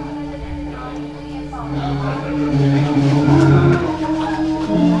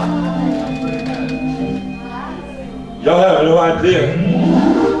 Y'all have no idea.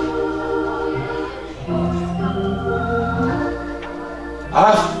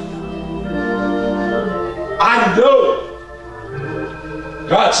 I know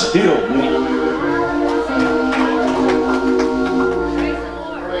God's healed me.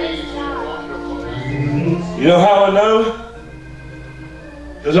 You know how I know?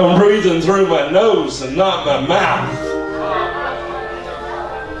 Because I'm breathing through my nose and not my mouth.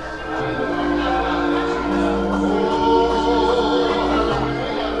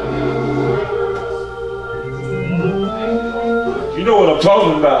 I'm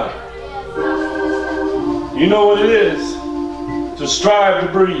talking about. You know what it is to strive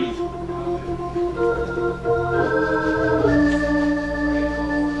to breathe.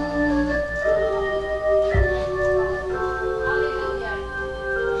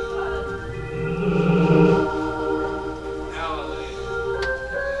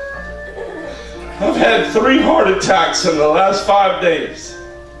 I've had 3 heart attacks in the last 5 days.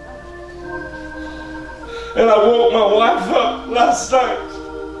 And I woke my wife up last night.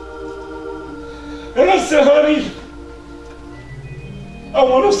 And I said, honey, I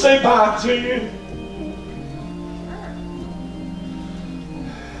want to say bye to you.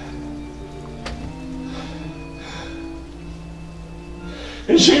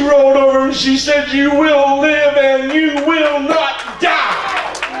 And she rolled over and she said, you will live and you will not die.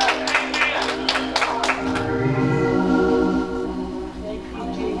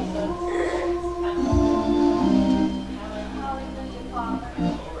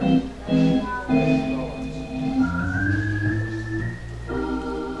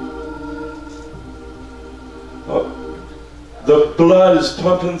 The blood is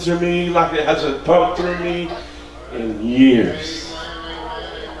pumping through me like it hasn't pumped through me in years.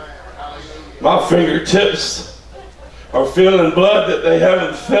 My fingertips are feeling blood that they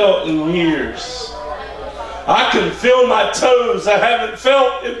haven't felt in years. I can feel my toes I haven't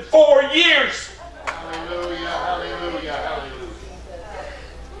felt in 4 years. Hallelujah, hallelujah, hallelujah.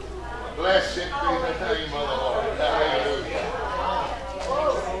 Blessed be the name of the Lord. Hallelujah.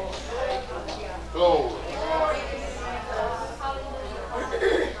 Glory.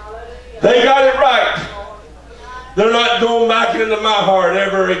 They got it right. They're not going back into my heart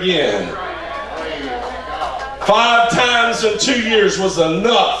ever again. 5 times in 2 years was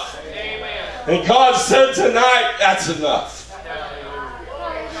enough. And God said tonight, that's enough.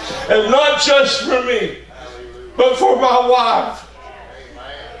 And not just for me, but for my wife.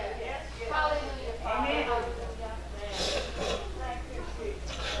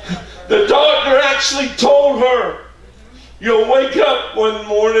 The doctor actually told her, you'll wake up one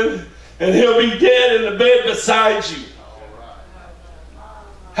morning and he'll be dead in the bed beside you.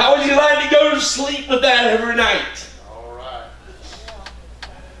 How would you like to go to sleep with that every night? All right.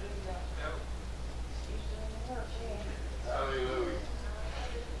 Hallelujah.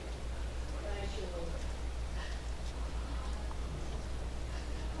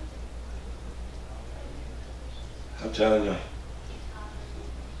 I'm telling you, I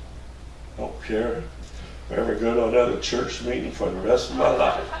don't care if I ever go to another church meeting for the rest of my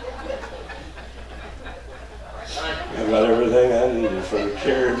life. I've got everything I needed for to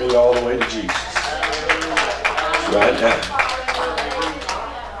carry me all the way to Jesus. Right now.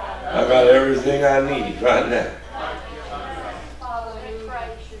 I've got everything I need right now.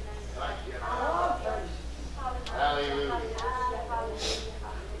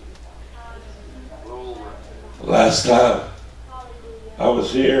 Last time I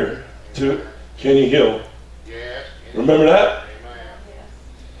was here to Kenny Hill. Remember that?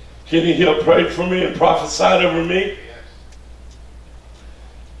 Kenny Hill prayed for me and prophesied over me.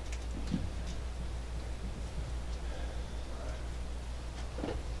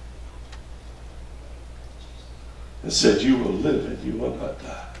 And said, you will live and you will not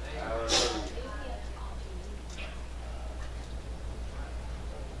die.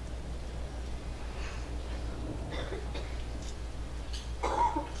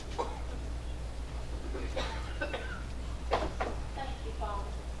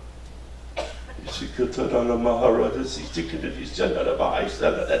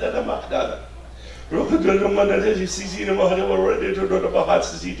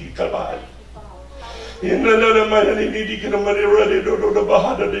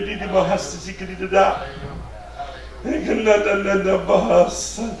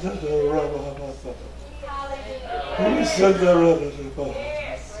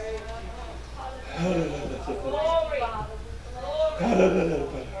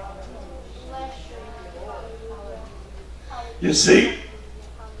 You see,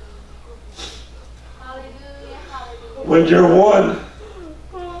 when you're one,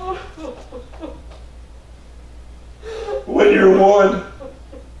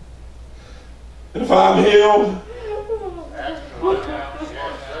 if I'm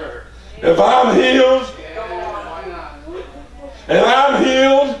healed, and I'm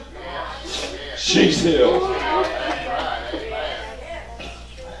healed, she's healed.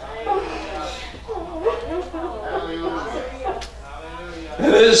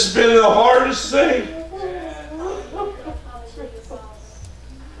 And it's been the hardest thing.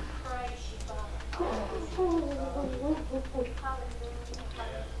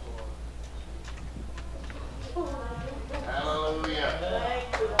 Hallelujah.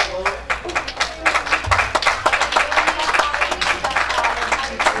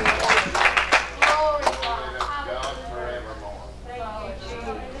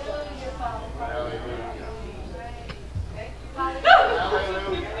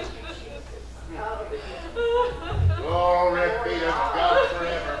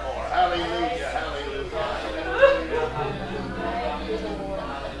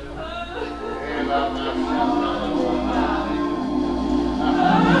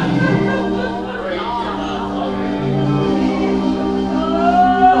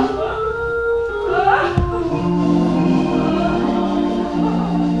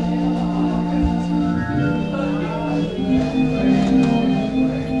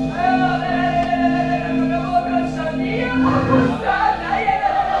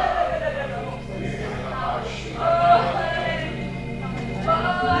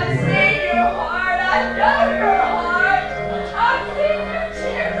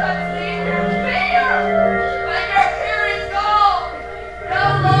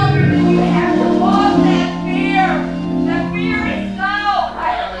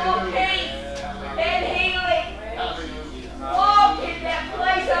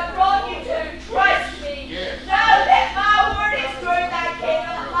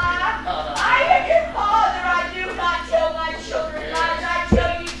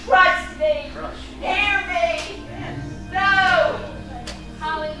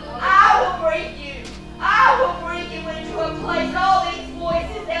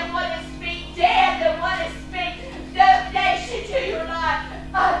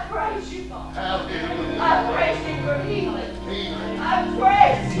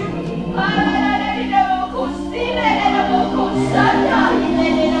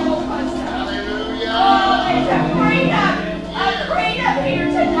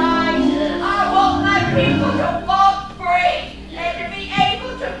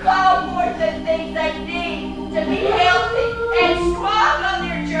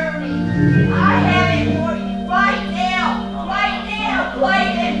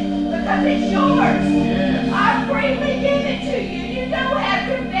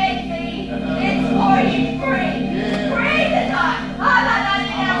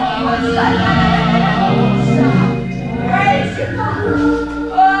 Praise you, Father.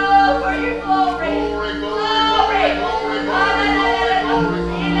 Oh, for your glory. Glory.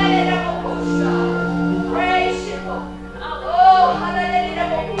 Praise you, Lord. Oh, hallelujah.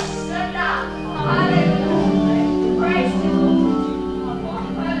 Praise you, Lord.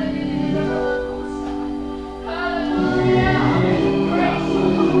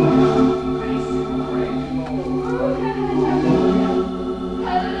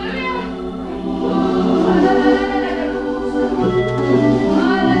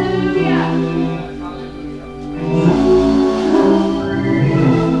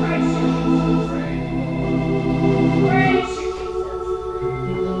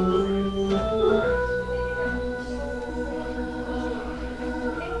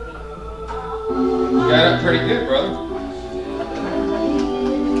 Got up pretty good, brother.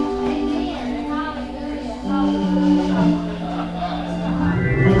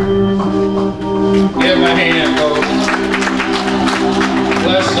 Give him a hand, folks.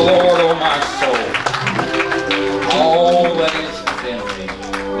 Bless the Lord, oh my soul. All that is within me.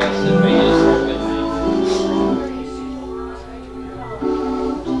 Blessed be his holy name.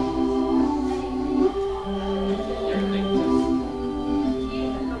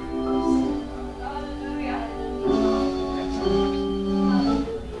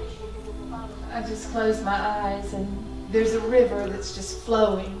 I just close my eyes and there's a river that's just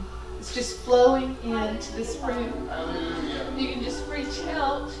flowing. It's just flowing into this room. You can just reach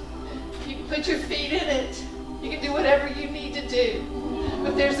out. You can put your feet in it. You can do whatever you need to do.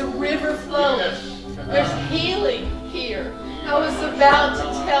 But there's a river flowing. There's healing here. I was about to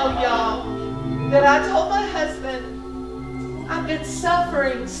tell y'all that I told my husband, I've been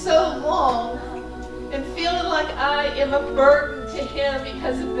suffering so long and feeling like I am a burden to him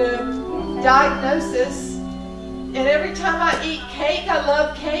because of the diagnosis. And every time I eat cake, I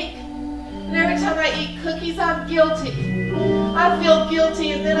love cake. And every time I eat cookies, I'm guilty. I feel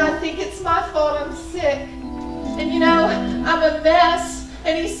guilty, and then I think it's my fault I'm sick. And you know, I'm a mess,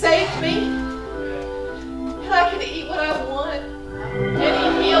 and he saved me. And I can eat what I want. And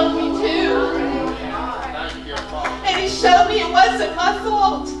he healed me too. And he showed me it wasn't my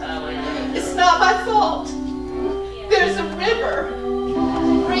fault. It's not my fault. There's a river.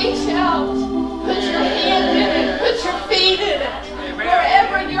 Reach out. Put your hand in it. Put your feet in it.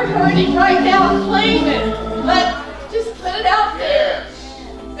 Wherever you're hurting right now, claim it. Just put it out there.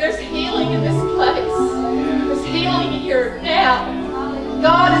 There's healing in this place. There's healing here now.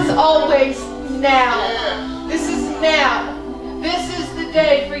 God is always now. This is now. This is the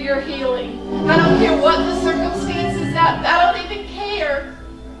day for your healing. I don't care what the circumstances are. I don't even care.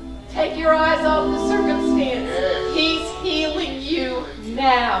 Take your eyes off the circumstance. He's healing you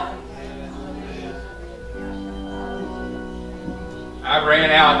now. I ran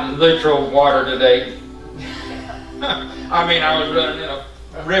out in literal water today. I mean, I was running in a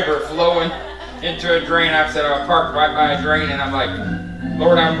river flowing into a drain. I said I parked right by a drain, and I'm like,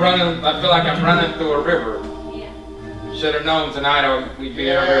 Lord, I feel like I'm running through a river. Should have known tonight we'd be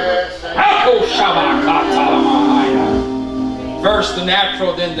in a river. First the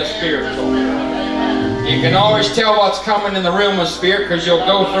natural, then the spiritual. You can always tell what's coming in the realm of spirit because you'll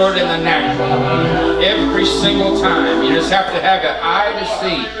go through it in the natural. Every single time. You just have to have an eye to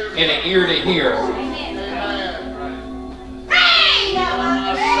see and an ear to hear.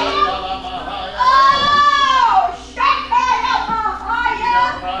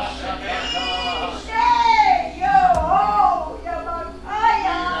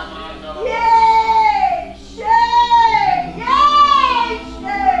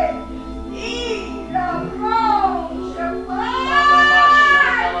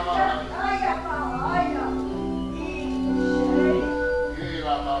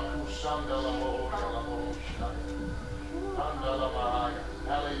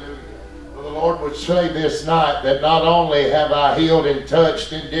 Say this night that not only have I healed and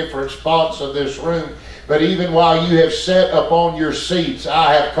touched in different spots of this room, but even while you have sat upon your seats,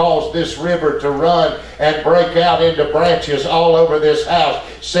 I have caused this river to run and break out into branches all over this house,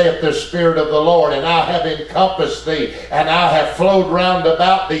 saith the Spirit of the Lord. And I have encompassed thee, and I have flowed round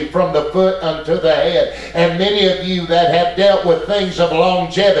about thee from the foot unto the head. And many of you that have dealt with things of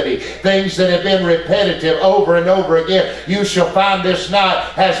longevity, things that have been repetitive over and over again, you shall find this night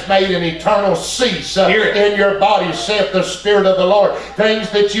has made an eternal cease in your body, saith the Spirit of the Lord. Things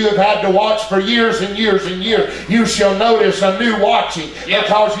that you have had to watch for years and years years and years, you shall notice a new watching. Yes.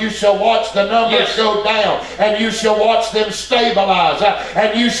 Because you shall watch the numbers Yes. go down, and you shall watch them stabilize,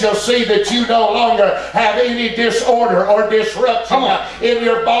 and you shall see that you no longer have any disorder or disruption in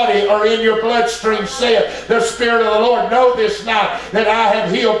your body or in your bloodstream, saith the Spirit of the Lord. Know this night that I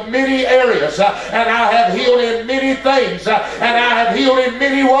have healed many areas, and I have healed in many things, and I have healed in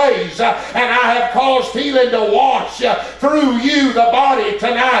many ways, and I have caused healing to wash through you, the body,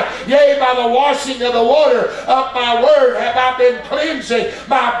 tonight. Yea, by the washing of the water of my word have I been cleansing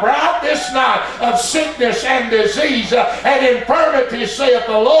my bride this night of sickness and disease and infirmity, saith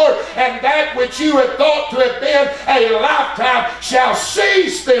the Lord. And that which you had thought to have been a lifetime shall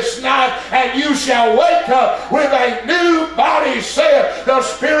cease this night, and you shall wake up with a new body, saith the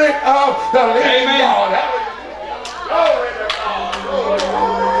Spirit of the living God. Glory to God.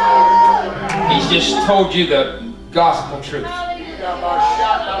 He's just told you the gospel truth.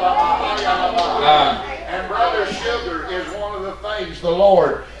 And Brother Sugar is one of the things the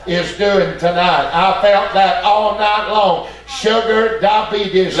Lord is doing tonight. I felt that all night long. Sugar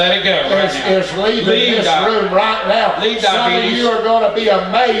diabetes Let it go right is leaving this room right now. Some of you are going to be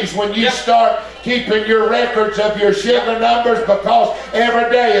amazed when you start keeping your records of your sugar numbers, because every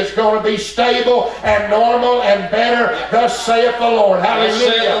day is going to be stable and normal and better. Thus saith the Lord. Hallelujah. Thus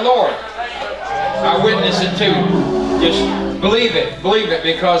saith the Lord. I witness it too. Just believe it,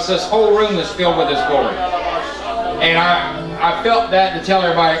 because this whole room is filled with His glory. And I felt that to tell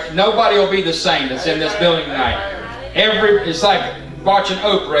everybody, nobody will be the same that's in this building tonight. It's like watching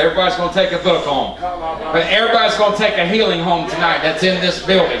Oprah. Everybody's going to take a book home, but everybody's going to take a healing home tonight that's in this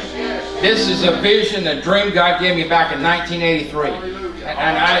building. This is a vision, a dream God gave me back in 1983.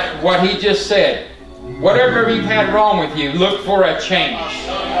 And what He just said, whatever you've had wrong with you, look for a change.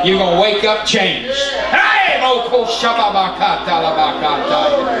 You're going to wake up changed.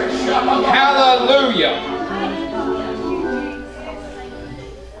 Hallelujah.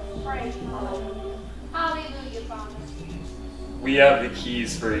 We have the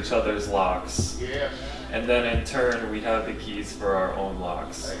keys for each other's locks. Yes. And then in turn, we have the keys for our own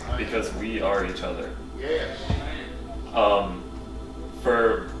locks, because we are each other. Yes.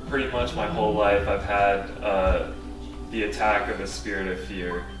 For pretty much my whole life, I've had the attack of a spirit of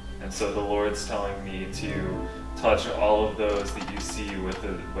fear. And so the Lord's telling me to touch all of those that you see with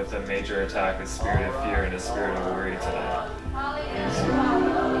a major attack, a spirit of fear and a spirit of worry tonight.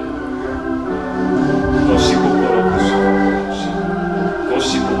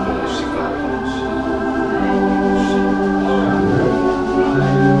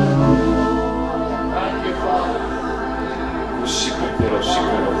 Thank you, Father.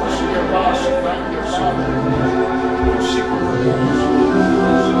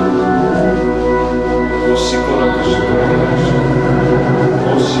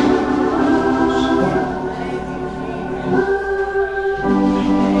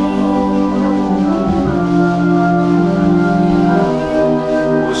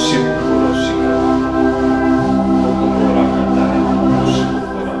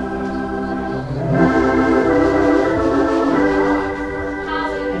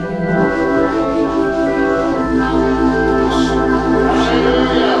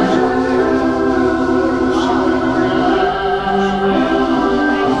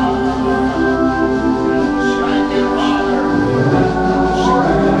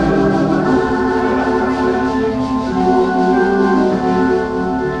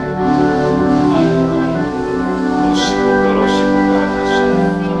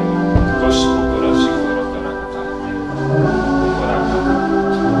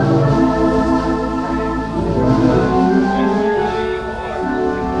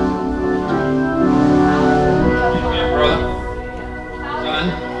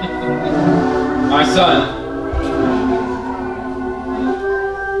 My son.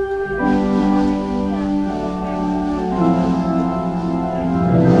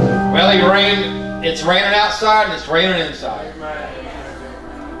 Well, it's raining outside and it's raining inside.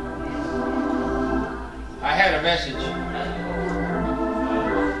 I had a message,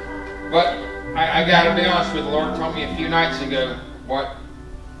 but I got to be honest with you. The Lord told me a few nights ago what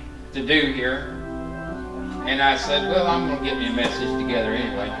to do here, and I said, well, I'm going to get me a message together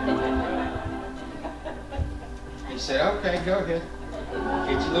anyway. He said, okay, go ahead.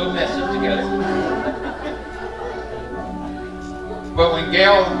 Get your little message together. But when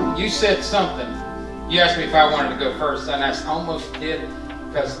Gail, you said something, you asked me if I wanted to go first, and I almost did,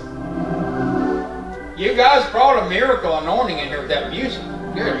 because you guys brought a miracle anointing in here with that music.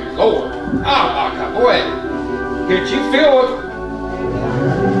 Good Lord. Oh my God, boy. Could you feel it?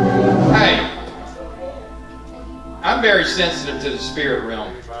 Hey, I'm very sensitive to the spirit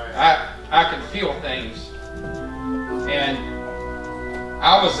realm. I could feel things. And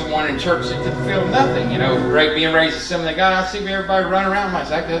I was the one in church that could feel nothing, you know, being raised Assembly of God. I see everybody run around.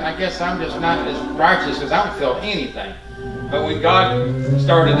 I guess I'm just not as righteous because I don't feel anything. But when God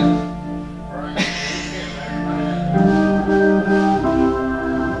started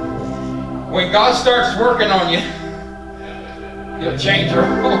when God starts working on you, He'll change your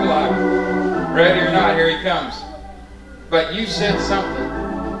whole life. Ready or not, here He comes. But you said something.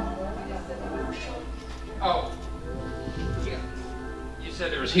 Oh, yeah. You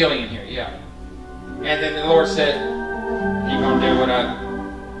said there was healing in here, yeah. And then the Lord said, you're going to do what I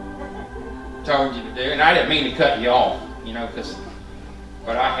told you to do. And I didn't mean to cut you off, you know,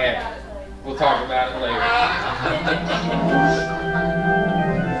 but I had. We'll talk about it later.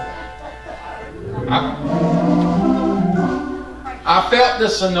 I felt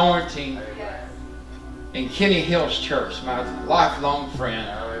this anointing in Kenny Hill's church, my lifelong friend,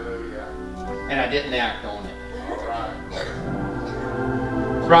 and I didn't act on it.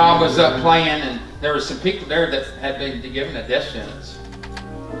 Rob was up playing, and there were some people there that had been given a death sentence.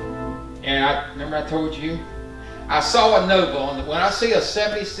 And I remember I told you, I saw a Nova. When I see a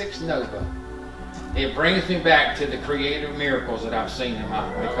 76 Nova, it brings me back to the creative miracles that I've seen in my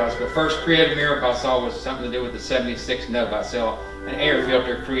life. Because the first creative miracle I saw was something to do with the 76 Nova. I saw an air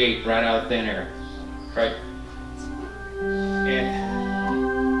filter create right out of thin air. Right?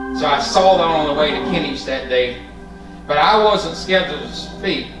 And so I saw that on the way to Kenny's that day. But I wasn't scheduled to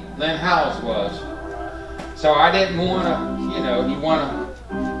speak. Lynn Howells was. So I didn't want to, you know,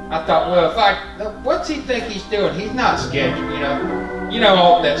 I thought, well, what's he think he's doing? He's not scheduled, you know. You know,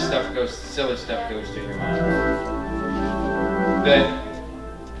 all that stuff silly stuff goes through your mind. But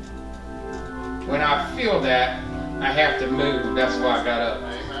when I feel that, I have to move. That's why I got up.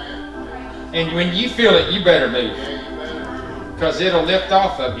 And when you feel it, you better move. Because it'll lift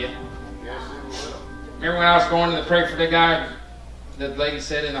off of you. Remember when I was going to pray for the guy, the lady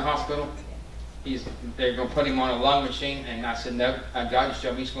said in the hospital, they're going to put him on a lung machine, and I said, no, God just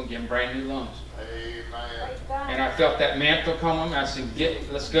showed me He's going to give him brand new lungs. Amen. And I felt that mantle come on me. I said,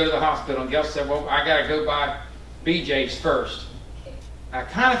 let's go to the hospital. And Gail said, well, I got to go by BJ's first. I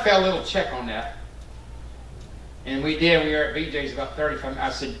kind of felt a little check on that. And we did. We were at BJ's about 35 minutes. I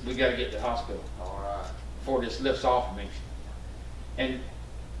said, we got to get to the hospital. All right. Before this lifts off of me. And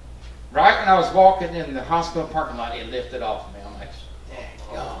right when I was walking in the hospital parking lot, it lifted off of me. I'm like, dang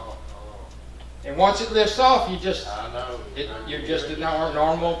God. And once it lifts off, you're just a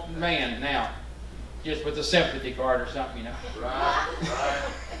normal man now. Just with a sympathy card or something, you know. Right.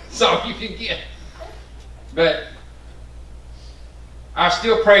 That's all you can get. But I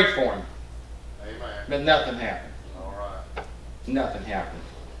still prayed for him. Amen. But nothing happened. All right. Nothing happened.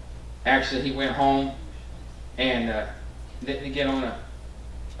 Actually, he went home and didn't get on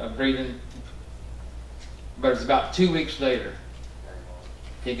a breathing. But it was about 2 weeks later,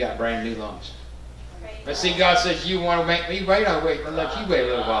 he got brand new lungs. But see, God says, you want to make me wait? I'll wait. I'll let you wait a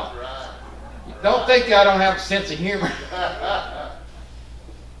little while. Don't think I don't have a sense of humor.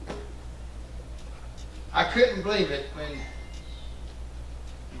 I couldn't believe it when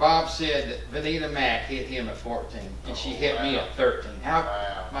Bob said that Vanita Mack hit him at 14 and she hit me at 13. How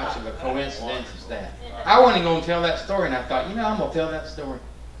much of a coincidence is that? I wasn't going to tell that story, and I thought, you know, I'm going to tell that story.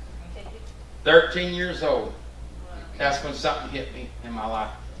 13 years old. That's when something hit me in my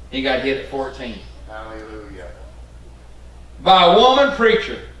life. He got hit at 14. Hallelujah. By a woman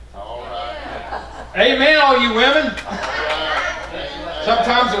preacher. All right. Amen, all you women. All right.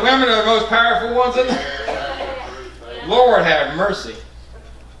 Sometimes the women are the most powerful ones in the Lord have mercy.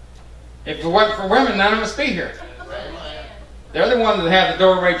 If it wasn't for women, none of us be here. They're the ones that have the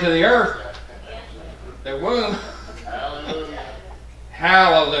doorway to the earth. The womb. Hallelujah.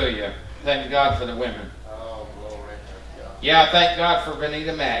 Hallelujah. Thank God for the women. Yeah, I thank God for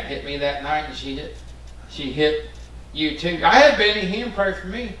Vanita Mack. Hit me that night, and she hit you too. I had Benny Hinn pray for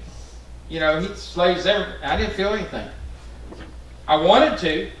me. You know, he slays everything. I didn't feel anything. I wanted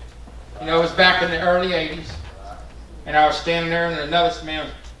to. You know, it was back in the early 80s. And I was standing there, and another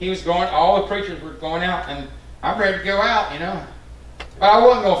man, he was going, all the preachers were going out, and I'm ready to go out, you know. But I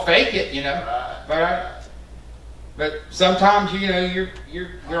wasn't going to fake it, you know. But sometimes, you know,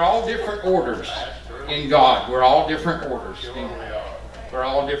 we're all different orders in God. We're all different orders. We're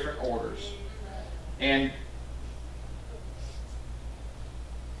all different orders. And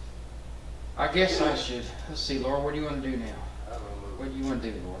I guess I should, let's see, Lord, what do you want to do now? What do you want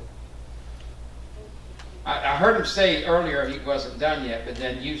to do, Lord? I heard him say earlier he wasn't done yet, but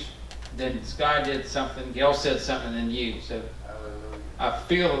then Sky did something, Gail said something, and then you. So I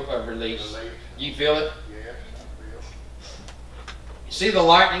feel a release. You feel it? See the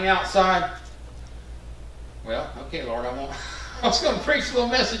lightning outside? Well, okay, Lord, I was going to preach a little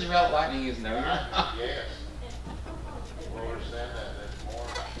message about lightning. Is no, you're not. Yes. The Lord said that this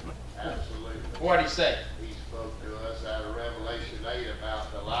morning. Absolutely. What did he say? He spoke to us out of Revelation 8 about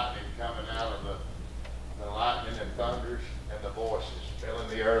the lightning coming out of the lightning and thunders and the voices filling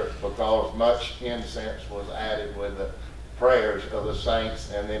the earth, because much incense was added with the prayers of the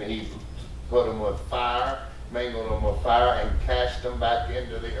saints, and then he put them with fire, mingled them with fire, and cast them back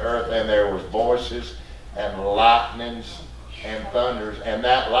into the earth, and there was voices and lightnings and thunders, and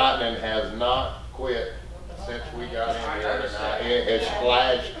that lightning has not quit since we got in here tonight. It has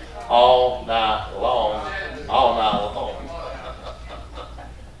flashed all night long. All night long.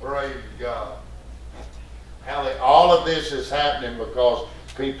 Praise God. All of this is happening because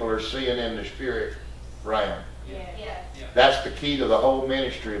people are seeing in the spirit realm. That's the key to the whole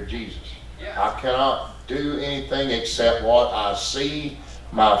ministry of Jesus. I cannot do anything except what I see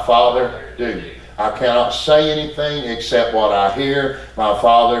my Father do. I cannot say anything except what I hear my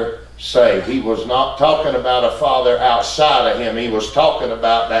Father say. He was not talking about a Father outside of him. He was talking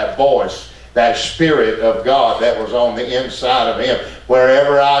about that voice, that Spirit of God that was on the inside of him.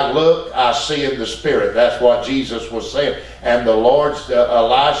 Wherever I look, I see in the Spirit. That's what Jesus was saying. And the Lord's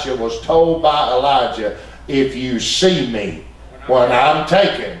Elisha was told by Elijah, if you see me when I'm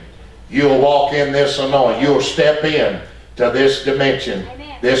taken, you'll walk in this anointing. You'll step in to this dimension,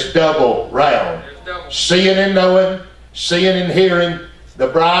 this double realm. Seeing and knowing, seeing and hearing. The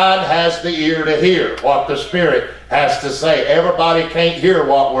bride has the ear to hear what the Spirit has to say. Everybody can't hear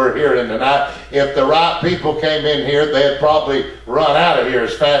what we're hearing tonight. If the right people came in here, they'd probably run out of here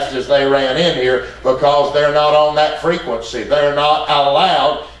as fast as they ran in here, because they're not on that frequency. They're not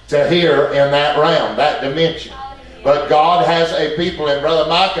allowed to hear in that realm, that dimension. But God has a people, and Brother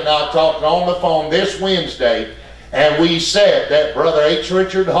Mike and I talked on the phone this Wednesday, and we said that Brother H.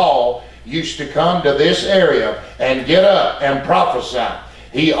 Richard Hall used to come to this area and get up and prophesy.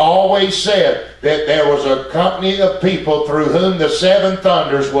 He always said that there was a company of people through whom the seven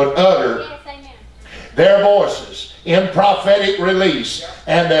thunders would utter their voices in prophetic release,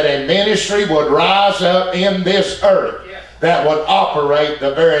 and that a ministry would rise up in this earth that would operate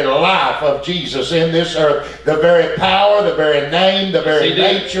the very life of Jesus in this earth, the very power, the very name, the very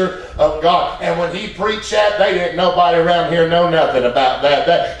nature of God. And when he preached that, they didn't, nobody around here know nothing about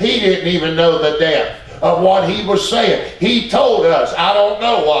that. He didn't even know the depth of what he was saying. He told us, I don't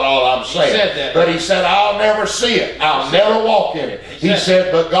know what all I'm saying, but he said, I'll never see it. I'll never walk in it. He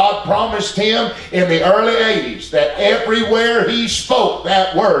said, but God promised him in the early 80s that everywhere he spoke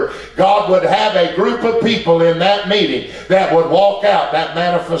that word, God would have a group of people in that meeting that would walk out that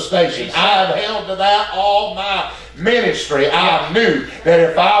manifestation. I've held to that all my ministry. I knew that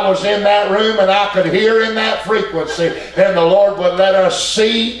if I was in that room and I could hear in that frequency, then the Lord would let us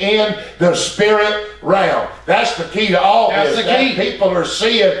see in the spirit realm. That's the key to all this. That people are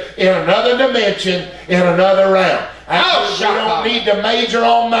seeing in another dimension, in another realm. We don't need to major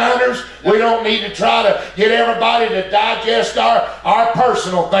on minors. We don't need to try to get everybody to digest our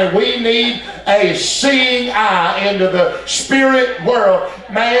personal thing. We need a seeing eye into the spirit world.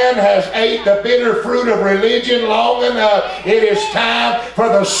 Man has ate the bitter fruit of religion long enough. It is time for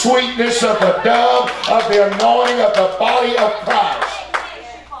the sweetness of the dove, of the anointing of the body of Christ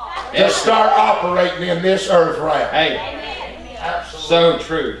to start operating in this earth realm. Hey, so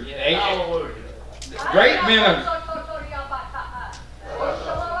true. Great men of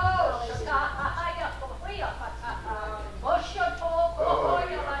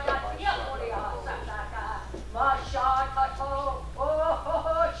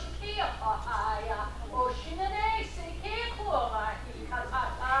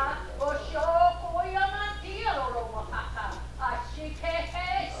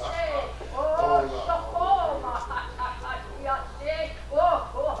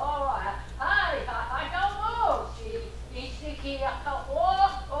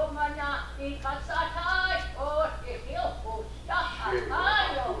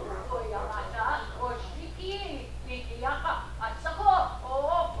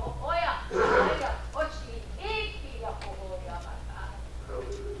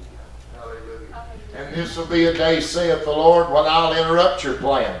this will be a day, saith the Lord, when I'll interrupt your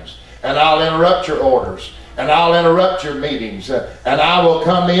plans, and I'll interrupt your orders, and I'll interrupt your meetings, and I will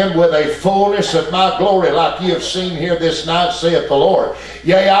come in with a fullness of my glory like you have seen here this night, saith the Lord.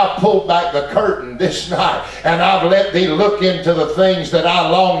 Yea, I'll pull back the curtain this night, and I've let thee look into the things that I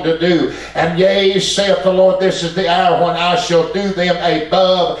long to do. And yea, saith the Lord, this is the hour when I shall do them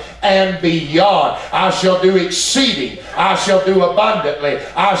above and beyond. I shall do exceeding. I shall do abundantly.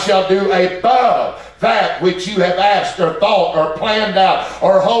 I shall do above that which you have asked or thought or planned out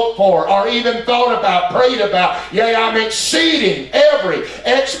or hoped for or even thought about, prayed about. Yea, I'm exceeding every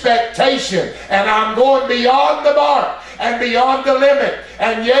expectation, and I'm going beyond the mark and beyond the limit.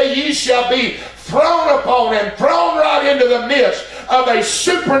 And yea, ye shall be thrown upon and thrown right into the midst of a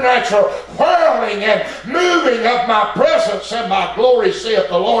supernatural whirling and moving of my presence and my glory, saith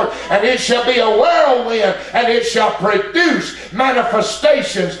the Lord. And it shall be a whirlwind, and it shall produce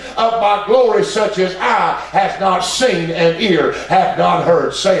manifestations of my glory, such as eye hath not seen and ear hath not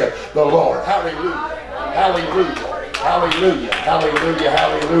heard, saith the Lord. Hallelujah. Hallelujah. Hallelujah. Hallelujah.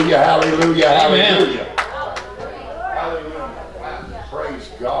 Hallelujah. Hallelujah. Hallelujah. Hallelujah. Praise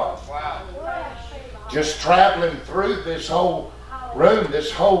God. Just traveling through this whole room, this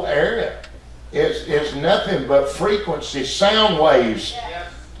whole area is nothing but frequency, sound waves.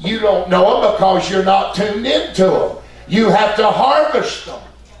 You don't know them because you're not tuned into them. You have to harvest them.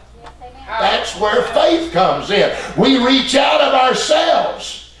 That's where faith comes in. We reach out of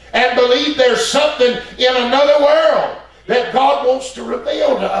ourselves and believe there's something in another world that God wants to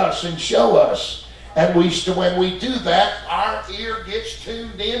reveal to us and show us. And when we do that, our ear gets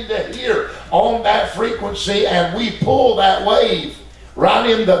tuned in to hear on that frequency, and we pull that wave right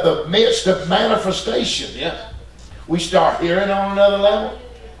into the midst of manifestation. Yes. We start hearing on another level,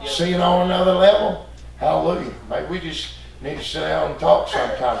 seeing on another level. Hallelujah. Maybe we just need to sit down and talk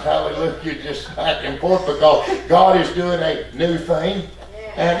sometimes. Hallelujah, just back and forth, because God is doing a new thing,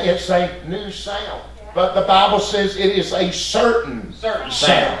 and it's a new sound. But the Bible says it is a certain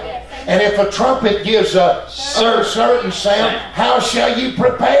sound. And if a trumpet gives a certain sound, how shall you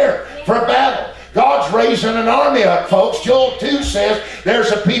prepare for battle? God's raising an army up, folks. Joel 2 says there's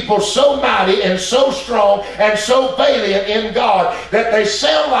a people so mighty and so strong and so valiant in God that they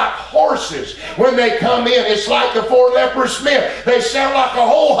sound like horses when they come in. It's like the 4 leprous men. They sound like a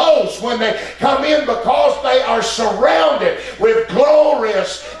whole host when they come in, because they are surrounded with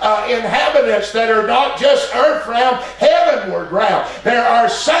glorious inhabitants that are not just earth round, heavenward round. There are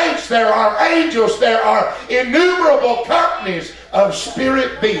saints, there are angels, there are innumerable companies of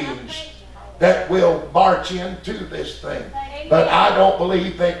spirit beings that will march into this thing. But I don't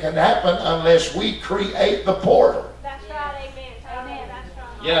believe that can happen unless we create the portal. That's right, amen. Amen. That's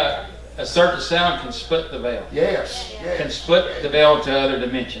right. Yeah, a certain sound can split the veil. Yes. Can split the veil to other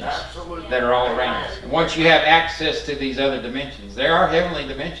dimensions. Absolutely. That are all around us. And once you have access to these other dimensions, there are heavenly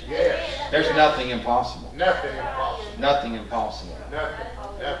dimensions. Yes. There's nothing impossible. Nothing impossible. Nothing impossible. Nothing.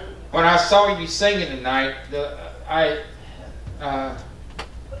 When I saw you singing tonight,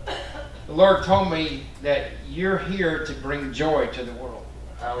 the Lord told me that you're here to bring joy to the world.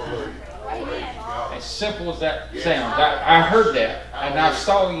 Hallelujah. As simple as that sounds. I heard that, and I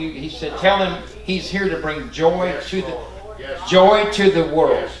saw you. He said, "Tell him he's here to bring joy to the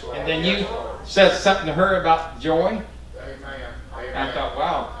world." And then you said something to her about joy. Amen. I thought,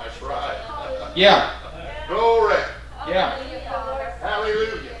 wow. That's right. Yeah. Glory. Yeah.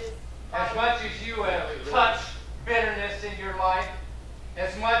 Hallelujah. As much as you have touched bitterness in your life,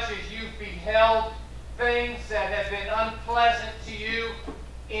 as much as you've beheld things that have been unpleasant to you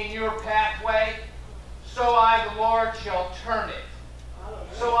in your pathway, so I, the Lord, shall turn it.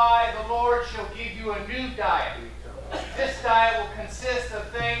 So I, the Lord, shall give you a new diet. This diet will consist of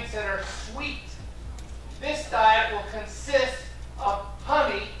things that are sweet. This diet will consist of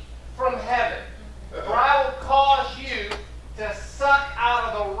honey from heaven. For I will cause you to suck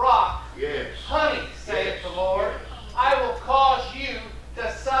out of the rock honey, saith the Lord. I will cause you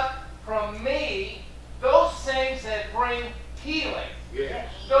to suck from me those things that bring healing.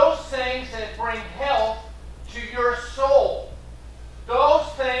 Those things that bring health to your soul. Those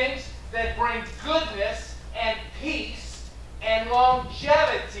things that bring goodness and peace and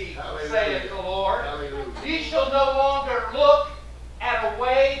longevity, saith the Lord. Ye shall no longer look at a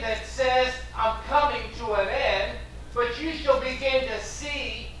way that says, I'm coming to an end, but you shall begin to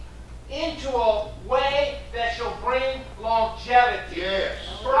see into a way that shall bring longevity.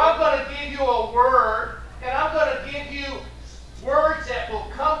 For I'm going to give you a word, and I'm going to give you words that will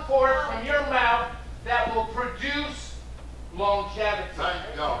come forth from your mouth that will produce longevity.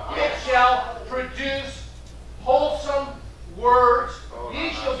 It shall produce wholesome words. You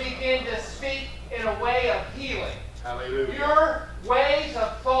shall begin to speak in a way of healing. Your ways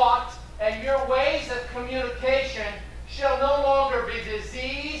of thought and your ways of communication shall no longer be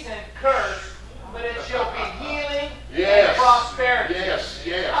disease and curse, but it shall be healing and prosperity.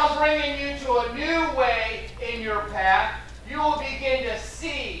 I'm bringing you to a new way in your path. You will begin to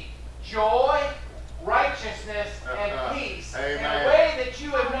see joy, righteousness, and peace in a way that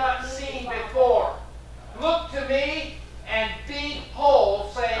you have not seen before. Look to me and be whole,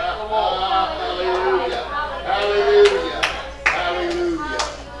 saith the Lord.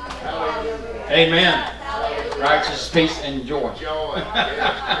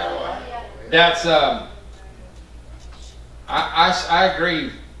 That's I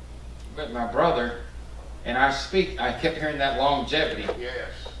agree with my brother, and I kept hearing that longevity.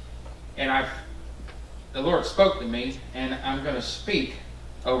 Yes. And the Lord spoke to me, and I'm going to speak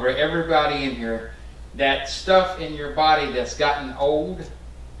over everybody in here. That stuff in your body that's gotten old,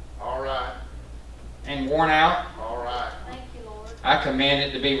 All right. and worn out, All right. Thank you, Lord. I command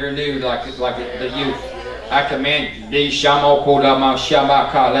it to be renewed like the youth. I command thee,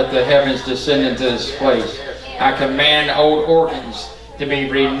 let the heavens descend into this place. I command old organs to be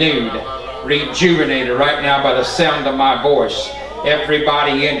renewed, rejuvenated right now by the sound of my voice.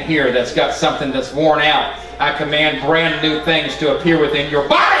 Everybody in here that's got something that's worn out, I command brand new things to appear within your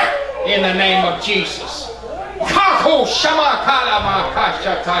body in the name of Jesus.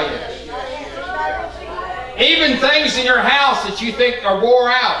 Even things in your house that you think are wore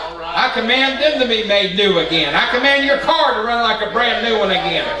out, I command them to be made new again. I command your car to run like a brand new one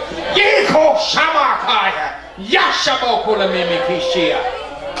again.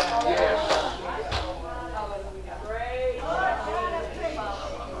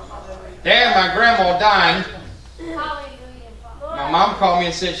 Dad, my grandma dying. My mom called me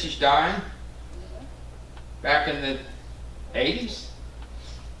and said she's dying. Back in the 80s.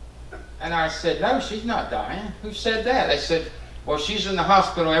 And I said, no, she's not dying. Who said that? They said, well, she's in the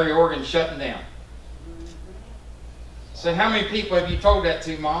hospital, every organ's shutting down. I said, how many people have you told that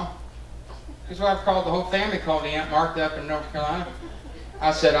to, Mom? Because I've called the whole family, called the Aunt Martha up in North Carolina.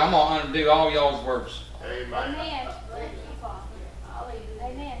 I said, I'm going to undo all y'all's words. Amen.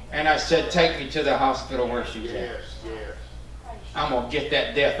 Amen. And I said, take me to the hospital where she's at. Yes, yes. I'm going to get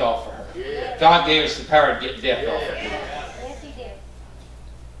that death off of her. Yes. God gave us the power to get death off of her. Yes, He did.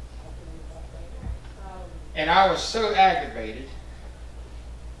 And I was so aggravated.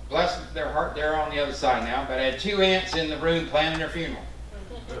 Bless their heart, they're on the other side now. But I had two aunts in the room planning their funeral.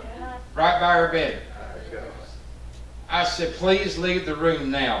 Right by her bed. I said, please leave the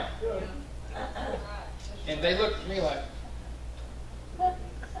room now. And they looked at me like,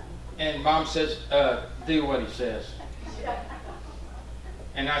 and Mom says, do what he says.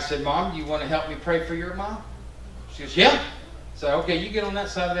 And I said, Mom, you want to help me pray for your mom? She goes, yeah. So, okay, you get on that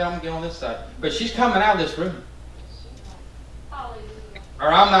side of it, I'm going to get on this side. But she's coming out of this room.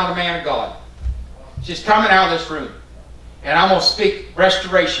 Or I'm not a man of God. She's coming out of this room. And I'm going to speak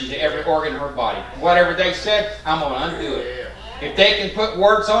restoration to every organ in her body. Whatever they said, I'm going to undo it. If they can put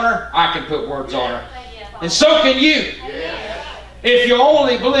words on her, I can put words on her. And so can you. If you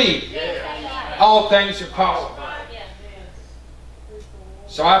only believe, all things are possible.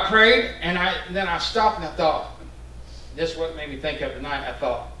 So I prayed, and then I stopped and I thought, this is what made me think of tonight. I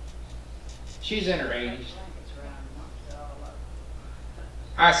thought, she's in her 80s.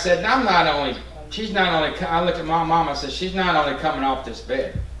 I said, I looked at my mom, I said, she's not only coming off this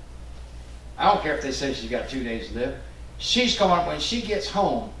bed. I don't care if they say she's got 2 days to live. When she gets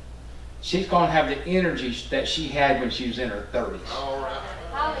home, she's going to have the energy that she had when she was in her 30s. All right.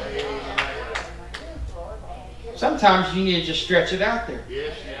 Sometimes you need to just stretch it out there.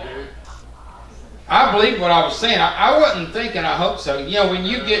 Yes, you do. I believe what I was saying. I wasn't thinking, I hope so. You know, when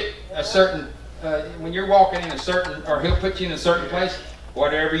you get a certain, when you're walking in a certain, or He'll put you in a certain place,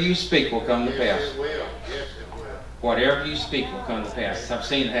 whatever you speak will come to pass. Yes, it will. Yes, it will. Whatever you speak will come to pass. I've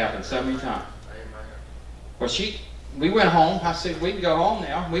seen it happen so many times. Amen. Well, we went home. I said, we can go home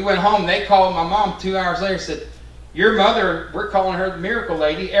now. We went home. They called my mom 2 hours later and said, your mother, we're calling her the miracle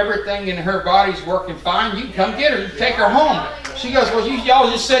lady. Everything in her body's working fine. You can come get her. Take her home. She goes, well, y'all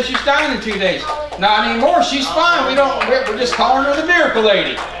just said she's dying in 2 days. Not anymore. She's fine. We're just calling her the miracle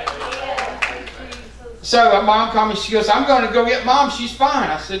lady. So my mom called me. She goes, I'm going to go get Mom. She's fine.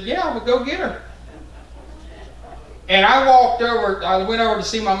 I said, yeah, we'll go get her. And I went over to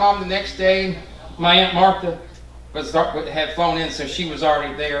see my mom the next day. My Aunt Martha had flown in, so she was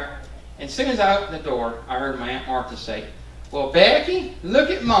already there. And as soon as I opened the door, I heard my Aunt Martha say, well, Becky, look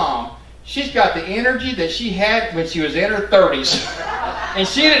at Mom. She's got the energy that she had when she was in her 30s. And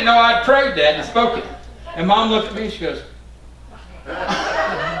she didn't know I'd prayed that and spoke it. And Mom looked at me and she goes,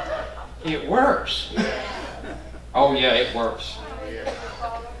 it works. Oh, yeah, it works.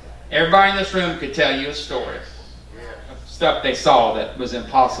 Everybody in this room could tell you a story of stuff they saw that was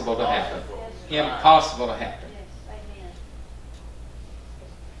impossible to happen. Impossible to happen.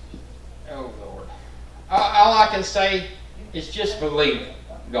 Oh, Lord. All I can say is just believe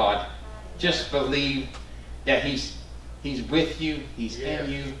God. Just believe that He's with you. He's in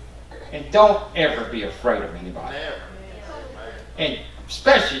you. And don't ever be afraid of anybody. And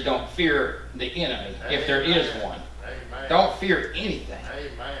especially don't fear the enemy, if there is one. Don't fear anything.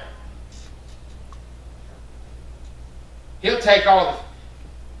 He'll take all the...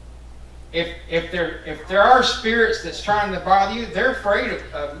 If there are spirits that's trying to bother you, they're afraid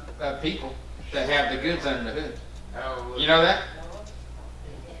of people that have the goods under the hood. You know that?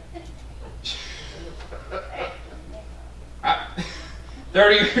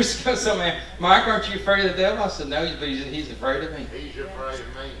 30 years ago, somebody, Mike, aren't you afraid of the devil? I said, no, but he's afraid of me. He's afraid of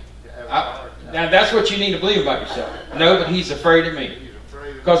me. Now, that's what you need to believe about yourself. No, but he's afraid of me.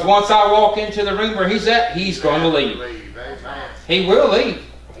 Because once I walk into the room where he's at, he's going to leave. He will leave.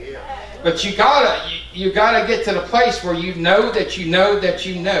 But you gotta get to the place where you know that you know that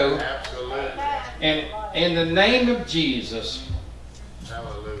you know. Absolutely. And in the name of Jesus,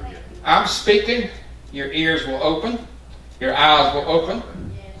 Hallelujah. I'm speaking. Your ears will open. Your eyes will open.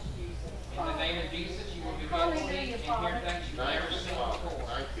 In the name of Jesus, you will begin to see and hear things you've never seen before.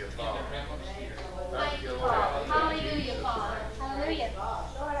 Thank you, Father. Thank you, Father. Hallelujah, Father. Hallelujah.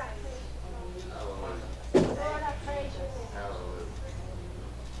 Lord, I praise you. Lord, I praise you. Hallelujah.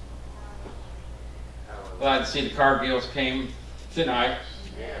 Glad to see the Cargills came tonight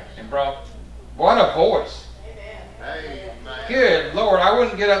and brought. What a voice! Amen. Good Lord, I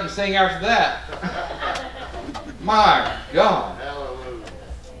wouldn't get up and sing after that. My God. Hallelujah.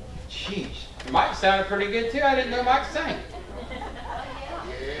 Jeez. Mike sounded pretty good too. I didn't know Mike sang.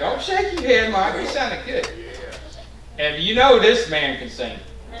 Yeah. Don't shake your head, Mike. You sounded good. Yes. And you know this man can sing.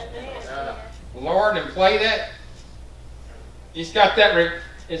 Lord, and play that. He's got that.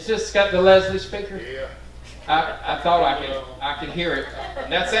 It's just got the Leslie speaker. Yeah. I thought I could hear it.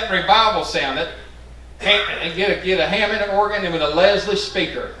 And that's that revival sound. That get a Hammond organ and with a Leslie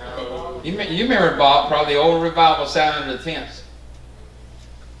speaker. You remember, Bob, probably the old revival sound in the tents.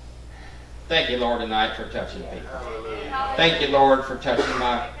 Thank you, Lord, tonight for touching people. Hallelujah. Thank you, Lord, for touching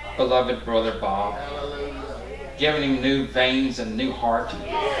my beloved brother Bob. Hallelujah. Giving him new veins and new heart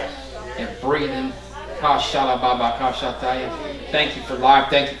and breathing. Thank you for life.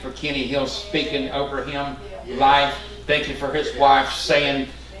 Thank you for Kenny Hill speaking over him life. Thank you for his wife saying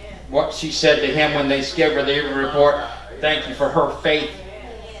what she said to him when they gave her the report. Thank you for her faith.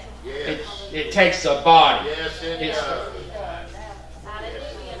 It takes a body. Yes, it It's, does.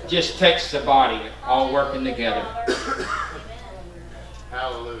 just takes the body all working together.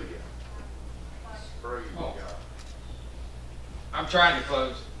 Hallelujah. Praise God. I'm trying to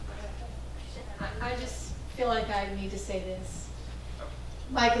close. I just feel like I need to say this.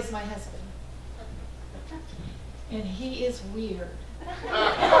 Mike is my husband. And he is weird.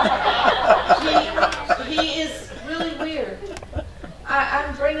 He is really weird.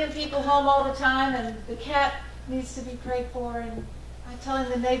 I'm bringing people home all the time, and the cat needs to be prayed for, and I tell him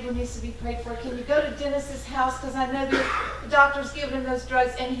the neighbor needs to be prayed for. Can you go to Dennis's house, because I know the doctor's giving him those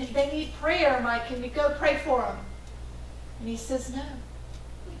drugs, and they need prayer, Mike. Can you go pray for them? And he says, no.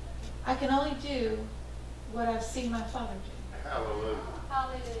 I can only do what I've seen my father do. Hallelujah.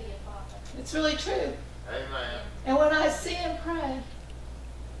 Hallelujah, Father. It's really true. Amen. And when I see him pray,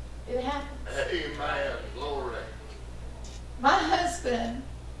 it happens. Amen. Glory. My husband,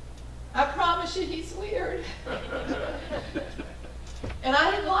 I promise you, he's weird. And I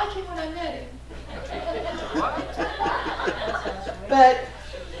didn't like him when I met him. But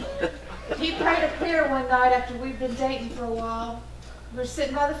he prayed a prayer one night after we'd been dating for a while. We were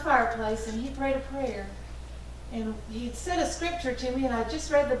sitting by the fireplace, and he prayed a prayer. And he said a scripture to me, and I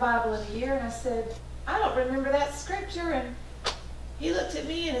just read the Bible in a year, and I said, I don't remember that scripture. And he looked at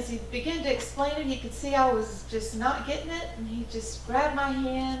me, and as he began to explain it, he could see I was just not getting it, and he just grabbed my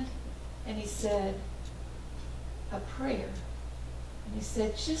hand, and he said, a prayer. And he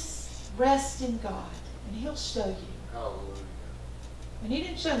said, just rest in God, and he'll show you. Hallelujah. And he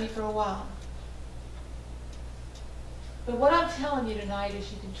didn't show me for a while. But what I'm telling you tonight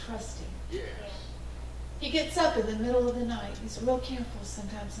is you can trust him. Yes. He gets up in the middle of the night. He's real careful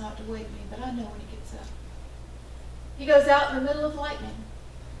sometimes not to wake me, but I know when he gets up. He goes out in the middle of lightning.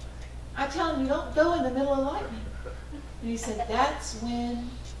 I tell him, you don't go in the middle of lightning. And he said, that's when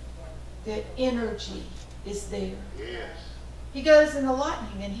the energy is there. Yes. He goes in the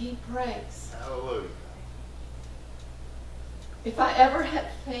lightning and he prays. Hallelujah. If I ever have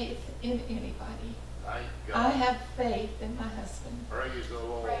faith in anybody, Thank God. I have faith in my husband. Praise the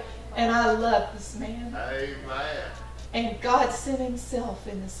Lord. And I love this man. Amen. And God sent himself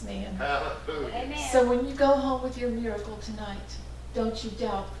in this man. Hallelujah. Amen. So when you go home with your miracle tonight, don't you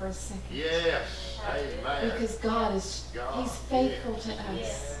doubt for a second. Yes. Amen. Because God is, God, he's faithful to yes.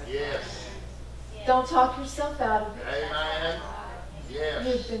 us. Yes. Don't talk yourself out of it. Amen. Yes.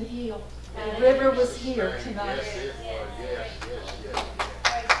 You've been healed. The river was here tonight. Yes, it was. Yes, yes, yes.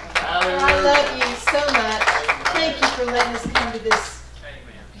 I Hallelujah. love you so much. Thank you for letting us come to this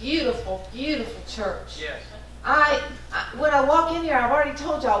beautiful, beautiful church. Yes. I when I walk in here, I've already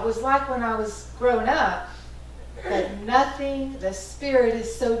told y'all, it was like when I was growing up. But nothing, the spirit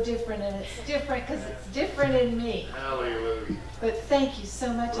is so different, and it's different because it's different in me. Hallelujah. But thank you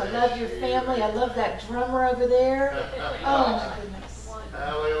so much. I love your family. I love that drummer over there. Oh my goodness.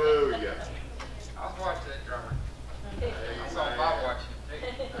 Hallelujah. I was watching that drummer. Amen. I saw Bob watching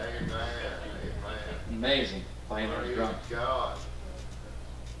it too. Amen. Amen. Amazing playing those Praise drums. God.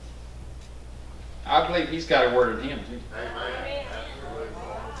 I believe he's got a word in him too. Amen. Absolutely.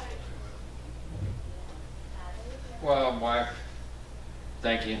 Well, wife,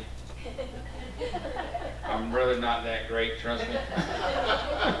 thank you. I'm really not that great, trust me.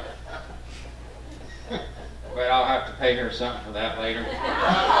 But I'll have to pay her something for that later.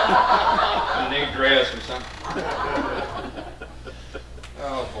 A new dress or something.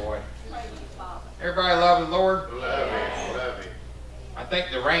 Oh boy. Everybody love the Lord? Love him. Love him. I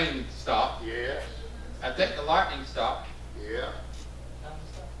think the rain stopped. Yes. I think the lightning stopped. Yeah.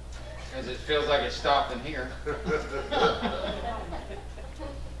 Because it feels like it stopped in here.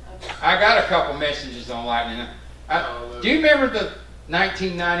 I got a couple messages on lightning. Do you remember the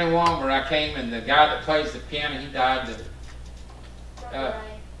 1991 where I came and the guy that plays the piano, he died?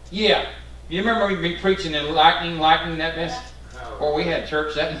 Yeah. You remember me preaching in lightning that mess? Well, we had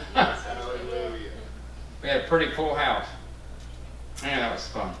church that night. Hallelujah. We had a pretty full house. Man, that was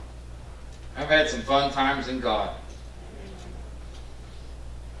fun. I've had some fun times in God.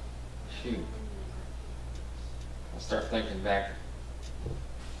 Shoot. I'll start thinking back.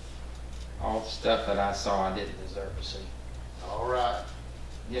 All the stuff that I saw I didn't deserve to see. All right.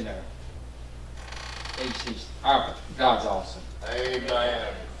 You know. God's awesome.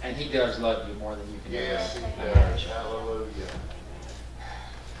 Amen. And he does love you more than you can Yes, he ever does. imagine. Hallelujah.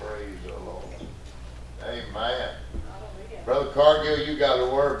 Praise the Lord. Amen. Brother Cargill, you got a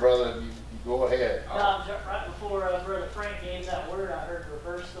word, brother. You go ahead. No, right before Brother Frank gave that word, I heard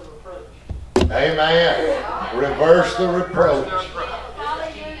reverse the reproach. Amen. Reverse the reproach.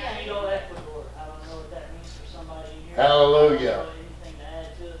 Quito, Ecuador. I don't know what that means for somebody in here. Hallelujah. I don't know anything to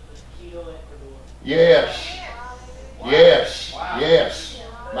add to it, but Quito, Ecuador. Yes. Yes. Yes.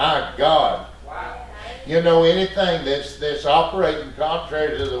 My God. You know, anything that's operating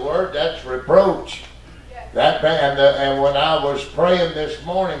contrary to the word, that's reproach. And when I was praying this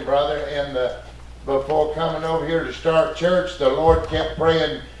morning, brother, before coming over here to start church, the Lord kept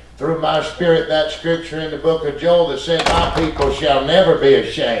praying through my spirit that scripture in the book of Joel that said, "My people shall never be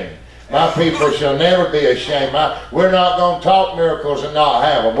ashamed. My people shall never be ashamed." We're not going to talk miracles and not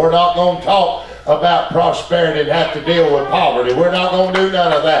have them. We're not going to talk about prosperity and have to deal with poverty. We're not going to do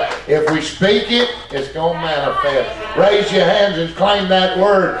none of that. If we speak it, it's going to manifest. Raise your hands and claim that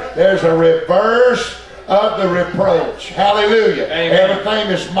word. There's a reverse of the reproach. Hallelujah. Amen. Everything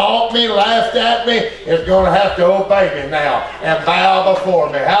that's mocked me, laughed at me, is going to have to obey me now and bow before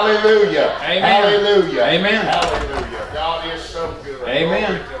me. Hallelujah. Amen. Hallelujah. Amen. Hallelujah. God is so good. Amen.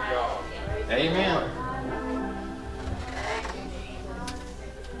 Glory to God. Amen.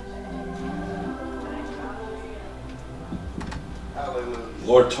 Hallelujah. The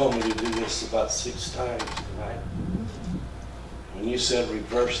Lord told me to do this about 6 times tonight. When you said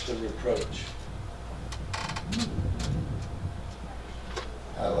reverse the reproach.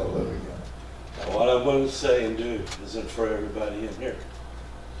 Hallelujah. Now, what I'm going to say and do isn't for everybody in here,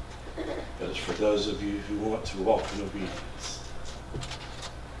 but it's for those of you who want to walk in obedience.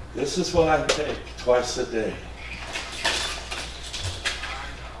 This is what I take twice a day.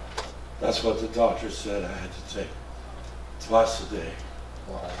 That's what the doctor said I had to take twice a day.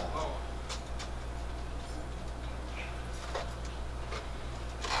 Wow.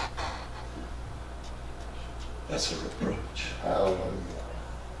 That's a reproach. Hallelujah.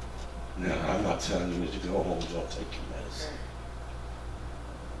 Now, I'm not telling you to go home and don't take your medicine.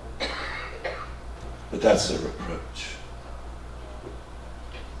 But that's a reproach.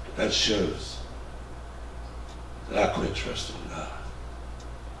 That shows that I quit trusting God.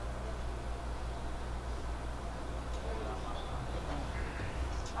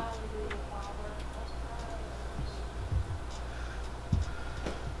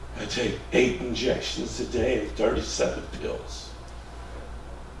 I take 8 injections a day and 37 pills.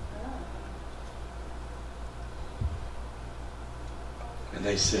 And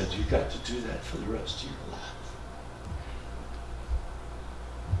they said, you got to do that for the rest of your life.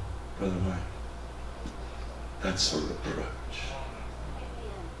 Brother Mike, that's a reproach.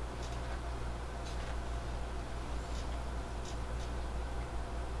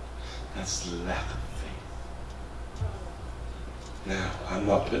 That's the lack of faith. Now, I'm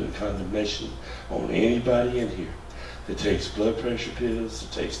not putting condemnation on anybody in here that takes blood pressure pills,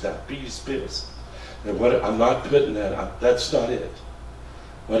 that takes diabetes pills, And what I'm not putting that, that's not it.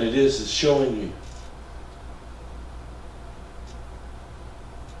 What it is showing you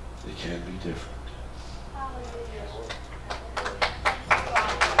it can be different.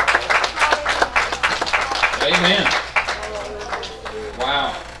 Amen.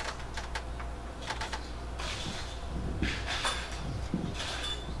 Wow.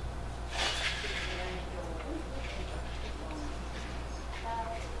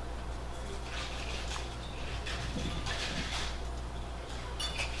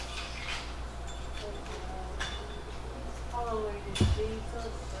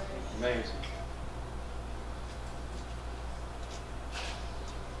 Amazing.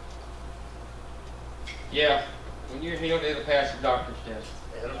 Yeah, when you're healed, it'll pass the doctor's test.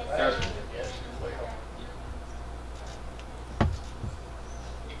 Trust me.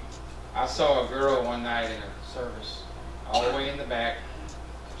 I saw a girl one night in a service, all the way in the back.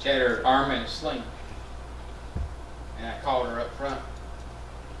 She had her arm in a sling. And I called her up front.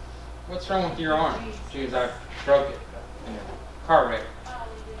 What's wrong with your arm? She goes, I broke it in a car wreck. I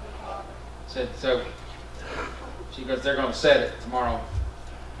said, so, she goes, they're going to set it tomorrow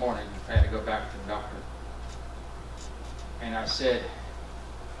morning. I had to go back to the doctor. And I said,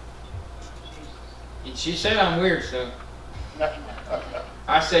 she said I'm weird, so.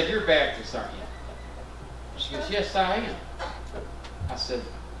 I said, you're Baptist, aren't you? She goes, yes, I am. I said,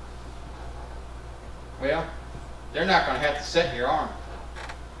 well, they're not going to have to set your arm.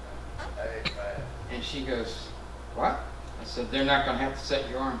 And she goes, what? I said, they're not going to have to set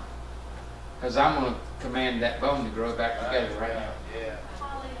your arm. Because I'm going to command that bone to grow back together right now.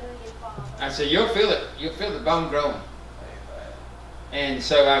 I said, you'll feel it. You'll feel the bone growing. And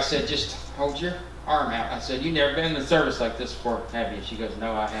so I said, just hold your arm out. I said, you've never been in a service like this before, have you? She goes,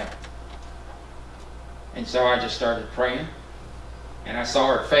 no, I haven't. And so I just started praying. And I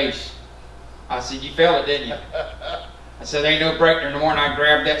saw her face. I said, you felt it, didn't you? I said, ain't no break there no more. And I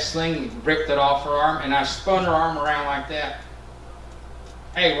grabbed that sling and ripped it off her arm. And I spun her arm around like that.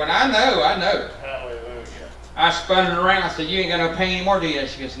 Hey, when I know, I know. Hallelujah. I spun her around. I said, you ain't got no pain anymore, do you?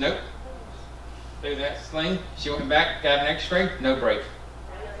 She goes, nope. Threw that sling. She went back, got an x-ray, no break.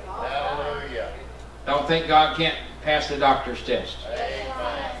 Hallelujah. Don't think God can't pass the doctor's test.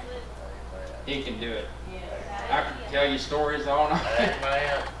 Amen. He can do it. I can tell you stories all night.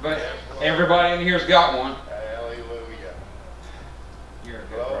 Amen. But everybody in here's got one. Hallelujah. You're a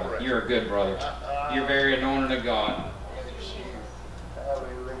good brother. You're a good brother. You're very anointed of God.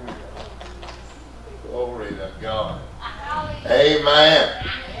 Hallelujah. Glory to God. Amen.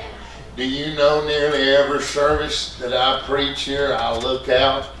 Do you know nearly every service that I preach here, I look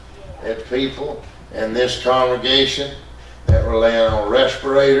out at people in this congregation that were laying on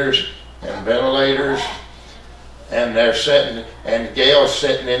respirators and ventilators, and they're sitting, and Gail's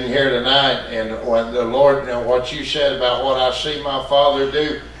sitting in here tonight, and when the Lord, you know, what you said about what I see my father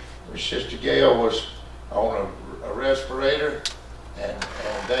do, Sister Gail was on a respirator, and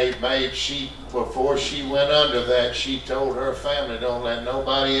they made, before she went under that, she told her family, don't let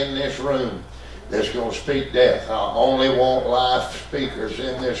nobody in this room that's going to speak death. I only want live speakers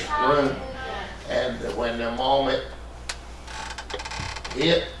in this room. And when the moment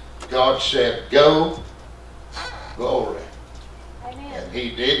hit, God said, go, glory. And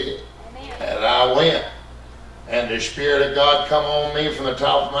he did it. And I went. And the Spirit of God come on me from the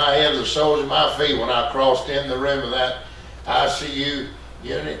top of my head to the soles of my feet when I crossed in the room of that ICU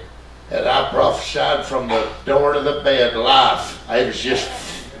unit. And I prophesied from the door to the bed, life. It was just,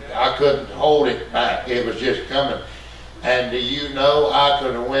 I couldn't hold it back. It was just coming. And do you know, I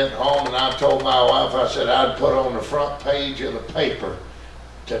could have went home and I told my wife, I said I'd put on the front page of the paper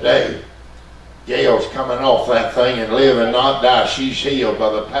today, Gail's coming off that thing and live and not die. She's healed by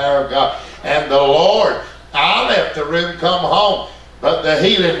the power of God. And the Lord, I left the room, come home, but the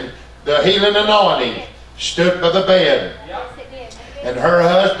healing anointing stood by the bed. And her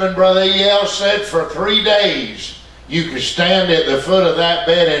husband, Brother E.L., said for 3 days you could stand at the foot of that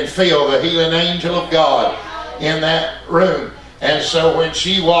bed and feel the healing angel of God in that room. And so when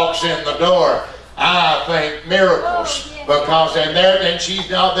she walks in the door, I think miracles, because and she's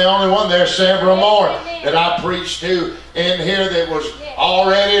not the only one. There's several more that I preached to in here that was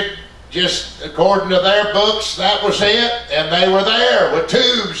already, just according to their books, that was it, and they were there with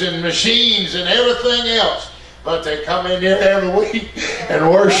tubes and machines and everything else. But they come in here every week and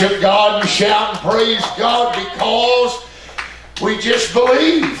worship God and shout and praise God, because we just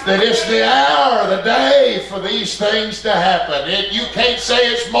believe that it's the hour, the day for these things to happen. You can't say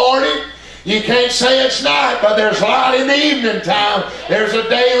it's morning, you can't say it's night, but there's light in the evening time. There's a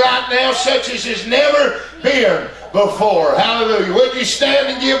day right now such as has never been before. Hallelujah. Would you stand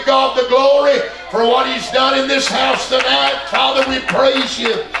and give God the glory for what He's done in this house tonight? Father, we praise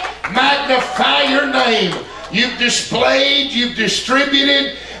You. Magnify Your name. You've displayed, you've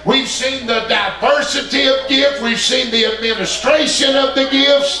distributed. We've seen the diversity of gifts. We've seen the administration of the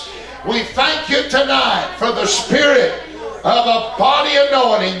gifts. We thank You tonight for the spirit of a body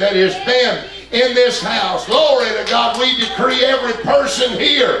anointing that has been in this house. Glory to God. We decree every person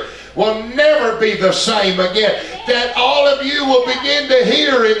here will never be the same again. That all of you will begin to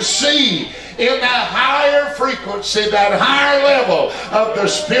hear and see in that higher frequency, that higher level of the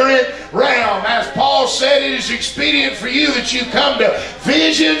spirit realm. As Paul said, it is expedient for you that you come to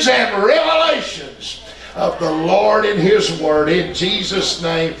visions and revelations of the Lord in His Word. In Jesus'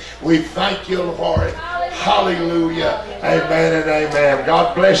 name, we thank You, Lord. Hallelujah. Amen and amen.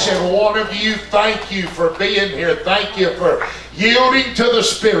 God bless every one of you. Thank you for being here. Thank you for yielding to the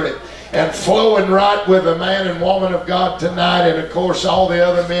Spirit and flowing right with the man and woman of God tonight. And of course, all the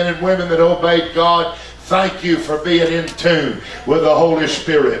other men and women that obeyed God, thank you for being in tune with the Holy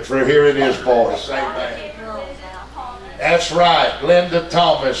Spirit, for hearing His voice. Amen. That's right. Linda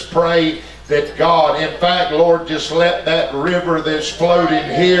Thomas, pray that God, in fact, Lord, just let that river that's floating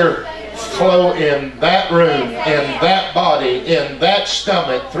here flow in that room, in that body, in that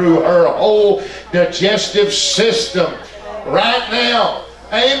stomach, through her whole digestive system right now.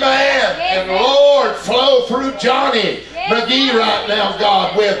 Amen. And Lord, flow through Johnny McGee right now,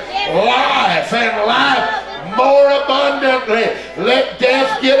 God, with life and life more abundantly. Let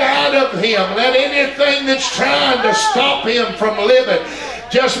death get out of him. Let anything that's trying to stop him from living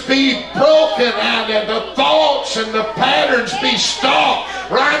just be broken out, and the thoughts and the patterns be stopped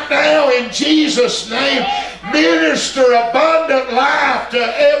right now in Jesus' name. Minister abundant life to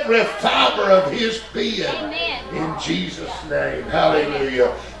every fiber of his being. In Jesus' name.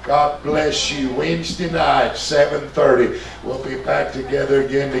 Hallelujah. God bless you. Wednesday night, 7:30. We'll be back together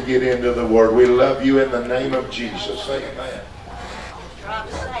again to get into the Word. We love you in the name of Jesus. Amen.